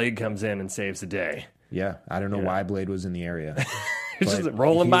 and then Blade comes in and saves the day. Yeah, I don't know why Blade was in the area. He's just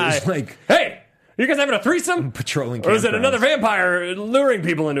rolling by. Like, hey, you guys having a threesome? Patrolling Or is it campgrounds. another vampire luring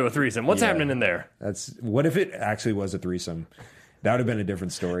people into a threesome? What's happening in there? What if it actually was a threesome? That would have been a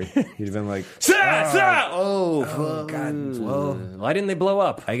different story. He'd have been like, oh, God. Well, why didn't they blow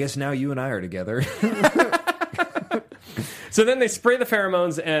up? I guess now you and I are together. So then they spray the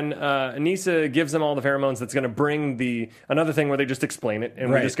pheromones, and Anissa gives them all the pheromones that's going to bring another thing where they just explain it,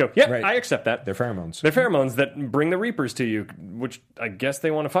 and we just go, I accept that. They're pheromones. They're pheromones that bring the Reapers to you, which I guess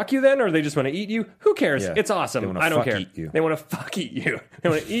they want to fuck you then, or they just want to eat you. Who cares? Yeah. It's awesome. I don't care. Eat you. They want to fuck eat you. They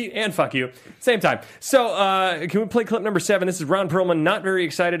want to eat and fuck you. Same time. So can we play clip number 7? This is Ron Perlman not very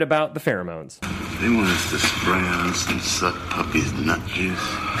excited about the pheromones. They want us to spray on some suck puppy's nut juice.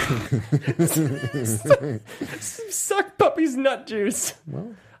 Suck puppy's nut juice.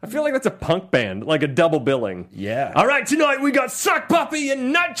 Well, I feel like that's a punk band, like a double billing. Yeah. All right, tonight we got Suck Puppy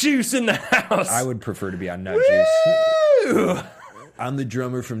and Nut Juice in the house. I would prefer to be on Nut Woo! Juice. I'm the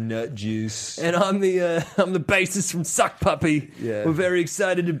drummer from Nut Juice. And I'm the bassist from Suck Puppy. Yeah. We're very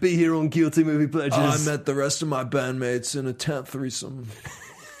excited to be here on Guilty Movie Pleasures. I met the rest of my bandmates in a tent threesome.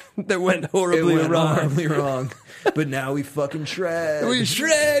 That went horribly wrong. But now we fucking shred. We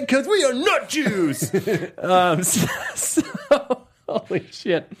shred because we are Nut Juice. Holy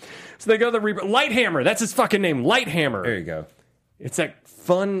shit. So they go to the Reaper. Lighthammer. That's his fucking name. Lighthammer. There you go. It's like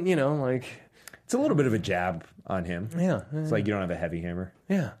fun, like... It's a little bit of a jab on him. Yeah. It's like you don't have a heavy hammer.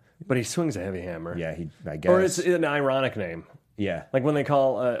 Yeah. But he swings a heavy hammer. Yeah, I guess. Or it's an ironic name. Yeah. Like when they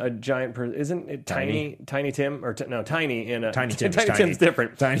call a giant person, isn't it Tiny Tim? Or Tiny in... Tiny Tim. Tiny Tim's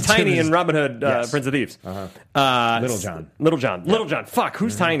different. Tiny in Robin Hood, Prince of Thieves. Little John. Little John. Fuck,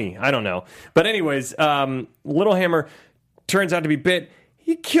 who's Tiny? I don't know. But anyways, Little Hammer turns out to be bit.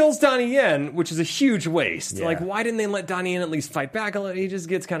 He kills Donnie Yen, which is a huge waste. Yeah. Like, why didn't they let Donnie Yen at least fight back a little? He just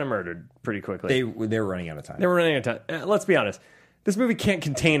gets kind of murdered pretty quickly. They're running out of time. They were running out of time. Let's be honest. This movie can't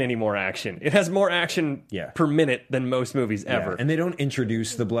contain any more action. It has more action per minute than most movies ever. And they don't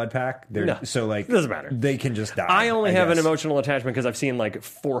introduce the blood pack. So, like, it doesn't matter. They can just die. I only have an emotional attachment because I've seen like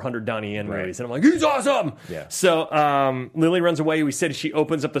 400 Donnie Yen movies, and I'm like, he's awesome. Yeah. So Lily runs away. We said she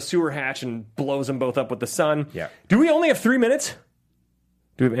opens up the sewer hatch and blows them both up with the sun. Yeah. Do we only have 3 minutes?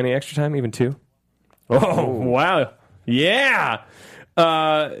 Do we have any extra time? Even 2? Oh, wow. Yeah.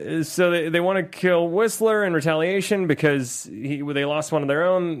 So they want to kill Whistler in retaliation because they lost one of their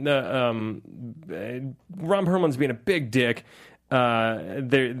own. Ron Perlman's being a big dick.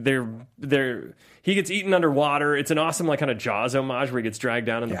 He gets eaten underwater. It's an awesome like kind of Jaws homage where he gets dragged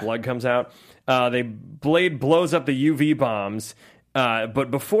down and the blood comes out. Blade blows up the UV bombs.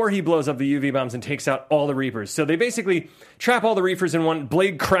 But before he blows up the UV bombs and takes out all the Reapers. So they basically trap all the Reapers in one.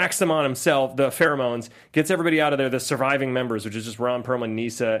 Blade cracks them on himself, the pheromones, gets everybody out of there, the surviving members, which is just Ron Perlman,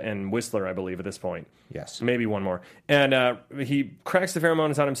 Nyssa, and Whistler, I believe, at this point. Yes. Maybe one more. And he cracks the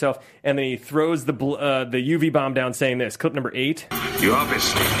pheromones on himself, and then he throws the UV bomb down saying this. Clip number 8. You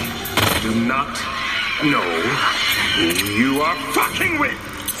obviously do not know who you are fucking with.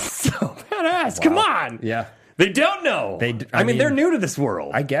 So badass. Wow. Come on. Yeah. They don't know. I mean, they're new to this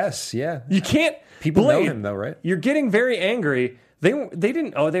world. I guess, yeah. You can't... People know him, though, right? You're getting very angry. They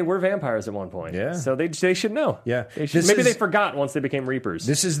didn't... Oh, they were vampires at one point. Yeah. So they should know. Yeah. Maybe they forgot once they became Reapers.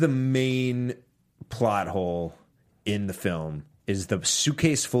 This is the main plot hole in the film, is the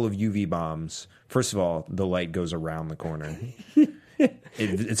suitcase full of UV bombs. First of all, the light goes around the corner.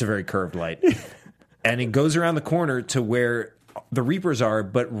 It's a very curved light. And it goes around the corner to where... the Reapers are,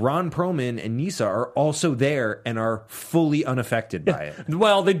 but Ron Perlman and Nyssa are also there and are fully unaffected by it.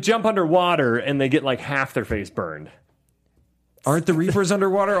 Well, they jump underwater and they get like half their face burned. Aren't the Reapers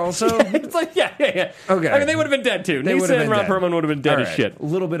underwater also? It's like, yeah. Okay. I mean, they would have been dead too. Nyssa and Ron Perlman would have been dead as shit. A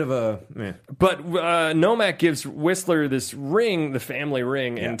little bit of a... But Nomak gives Whistler this ring, the family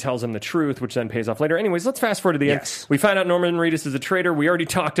ring, and tells him the truth, which then pays off later. Anyways, let's fast forward to the end. We find out Norman Reedus is a traitor. We already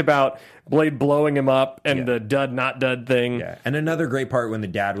talked about Blade blowing him up and the dud, not dud thing. Yeah. And another great part when the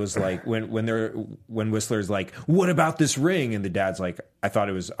dad was like, when Whistler's like, what about this ring? And the dad's like, I thought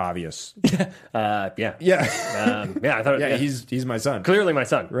it was obvious. Yeah. I thought he's my son. Clearly my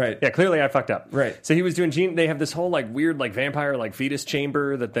son. Right. Yeah, clearly I fucked up. Right. So he was doing they have this whole like weird like vampire like fetus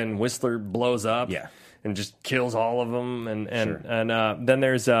chamber that then Whistler blows up. Yeah. And just kills all of them and then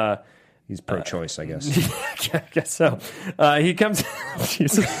there's he's pro-choice, I guess. I guess so. He comes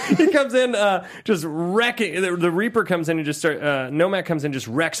in just wrecking. The Reaper comes in and just Nomak comes in, just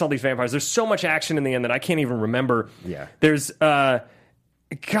wrecks all these vampires. There's so much action in the end that I can't even remember. Yeah. There's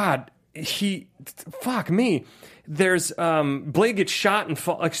fuck me. There's Blade gets shot and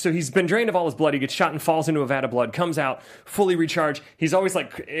so he's been drained of all his blood. He gets shot and falls into a vat of blood, comes out fully recharged. He's always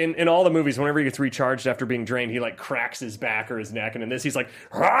like in all the movies, whenever he gets recharged after being drained, he like cracks his back or his neck, and in this he's like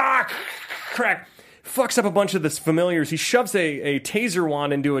crack, fucks up a bunch of the familiars. He shoves a taser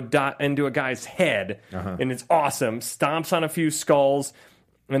wand into a guy's head, and it's awesome. Stomps on a few skulls.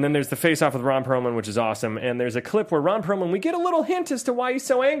 And then there's the face-off with Ron Perlman, which is awesome. And there's a clip where Ron Perlman, we get a little hint as to why he's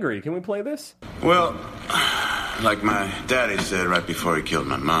so angry. Can we play this? Well, like my daddy said right before he killed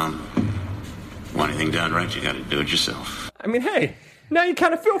my mom, want anything done right, you gotta do it yourself. I mean, hey, now you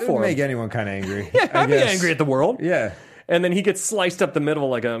kind of feel for him. Make anyone kind of angry. Yeah, I'd be angry at the world. Yeah. And then he gets sliced up the middle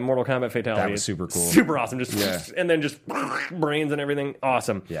like a Mortal Kombat fatality. That was super cool. Super awesome. And then just brains and everything.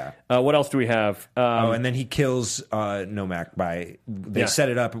 Awesome. Yeah. What else do we have? And then he kills Nomak They set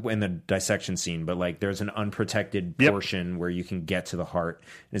it up in the dissection scene, but like there's an unprotected portion where you can get to the heart.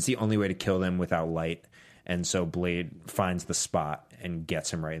 And it's the only way to kill them without light. And so Blade finds the spot and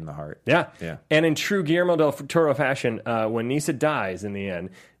gets him right in the heart. Yeah. Yeah. And in true Guillermo del Toro fashion, when Nyssa dies in the end,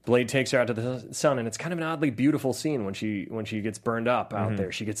 Blade takes her out to the sun, and it's kind of an oddly beautiful scene when she gets burned up out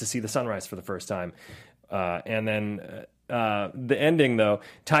there. She gets to see the sunrise for the first time. And then the ending, though,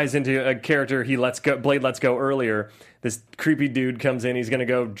 ties into a character Blade lets go earlier. This creepy dude comes in. He's going to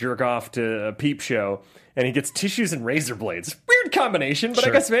go jerk off to a peep show, and he gets tissues and razor blades. Weird combination, but I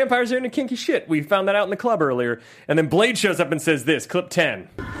guess vampires are into kinky shit. We found that out in the club earlier. And then Blade shows up and says this, clip 10.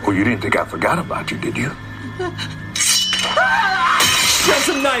 Oh, you didn't think I forgot about you, did you? Shoves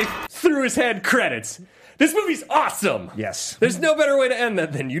a knife through his head, credits. This movie's awesome. Yes. There's no better way to end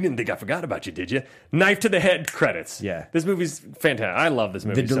that than you didn't think I forgot about you, did you? Knife to the head, credits. Yeah. This movie's fantastic. I love this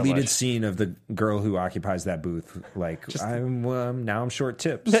movie The so deleted much. scene of the girl who occupies that booth, like, now I'm short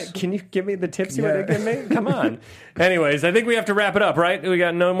tips. Can you give me the tips you want to give me? Come on. Anyways, I think we have to wrap it up, right? We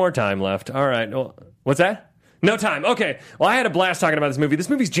got no more time left. All right. Well, what's that? No time. Okay. Well, I had a blast talking about this movie. This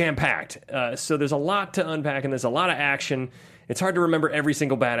movie's jam-packed. So there's a lot to unpack in this, a lot of action. It's hard to remember every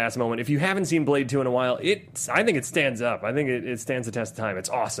single badass moment. If you haven't seen Blade 2 in a while, I think it stands up. I think it stands the test of time. It's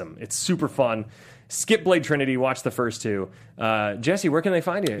awesome. It's super fun. Skip Blade Trinity, watch the first two. Jesse, where can they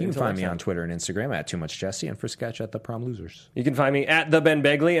find you? You can find me on Twitter and Instagram at TooMuchJesse, and for Sketch at The Prom Losers. You can find me at The Ben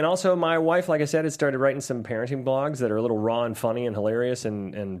Begley, and also my wife, like I said, has started writing some parenting blogs that are a little raw and funny and hilarious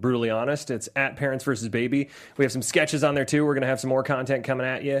and brutally honest. It's at Parents vs. Baby. We have some sketches on there, too. We're going to have some more content coming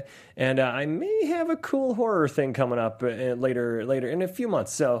at you, and I may have a cool horror thing coming up later in a few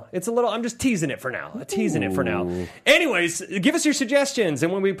months, so it's a little, I'm just teasing it for now. Anyways, give us your suggestions,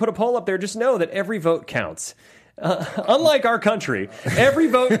 and when we put a poll up there, just know that every vote counts. Unlike our country, every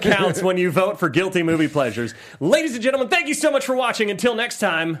vote counts when you vote for Guilty Movie Pleasures. Ladies and gentlemen, thank you so much for watching. Until next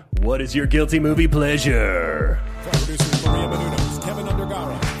time, what is your Guilty Movie Pleasure? From producers Maria Menounos, Kevin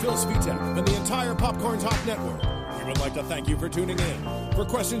Undergaro, Phil Svitek, and the entire Popcorn Talk Network, we would like to thank you for tuning in. For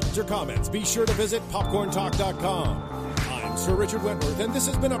questions or comments, be sure to visit popcorntalk.com. I'm Sir Richard Wentworth, and this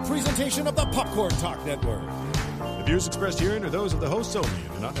has been a presentation of the Popcorn Talk Network. The views expressed herein are those of the hosts only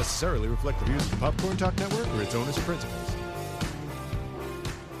and do not necessarily reflect the views of the Popcorn Talk Network or its owners or principals.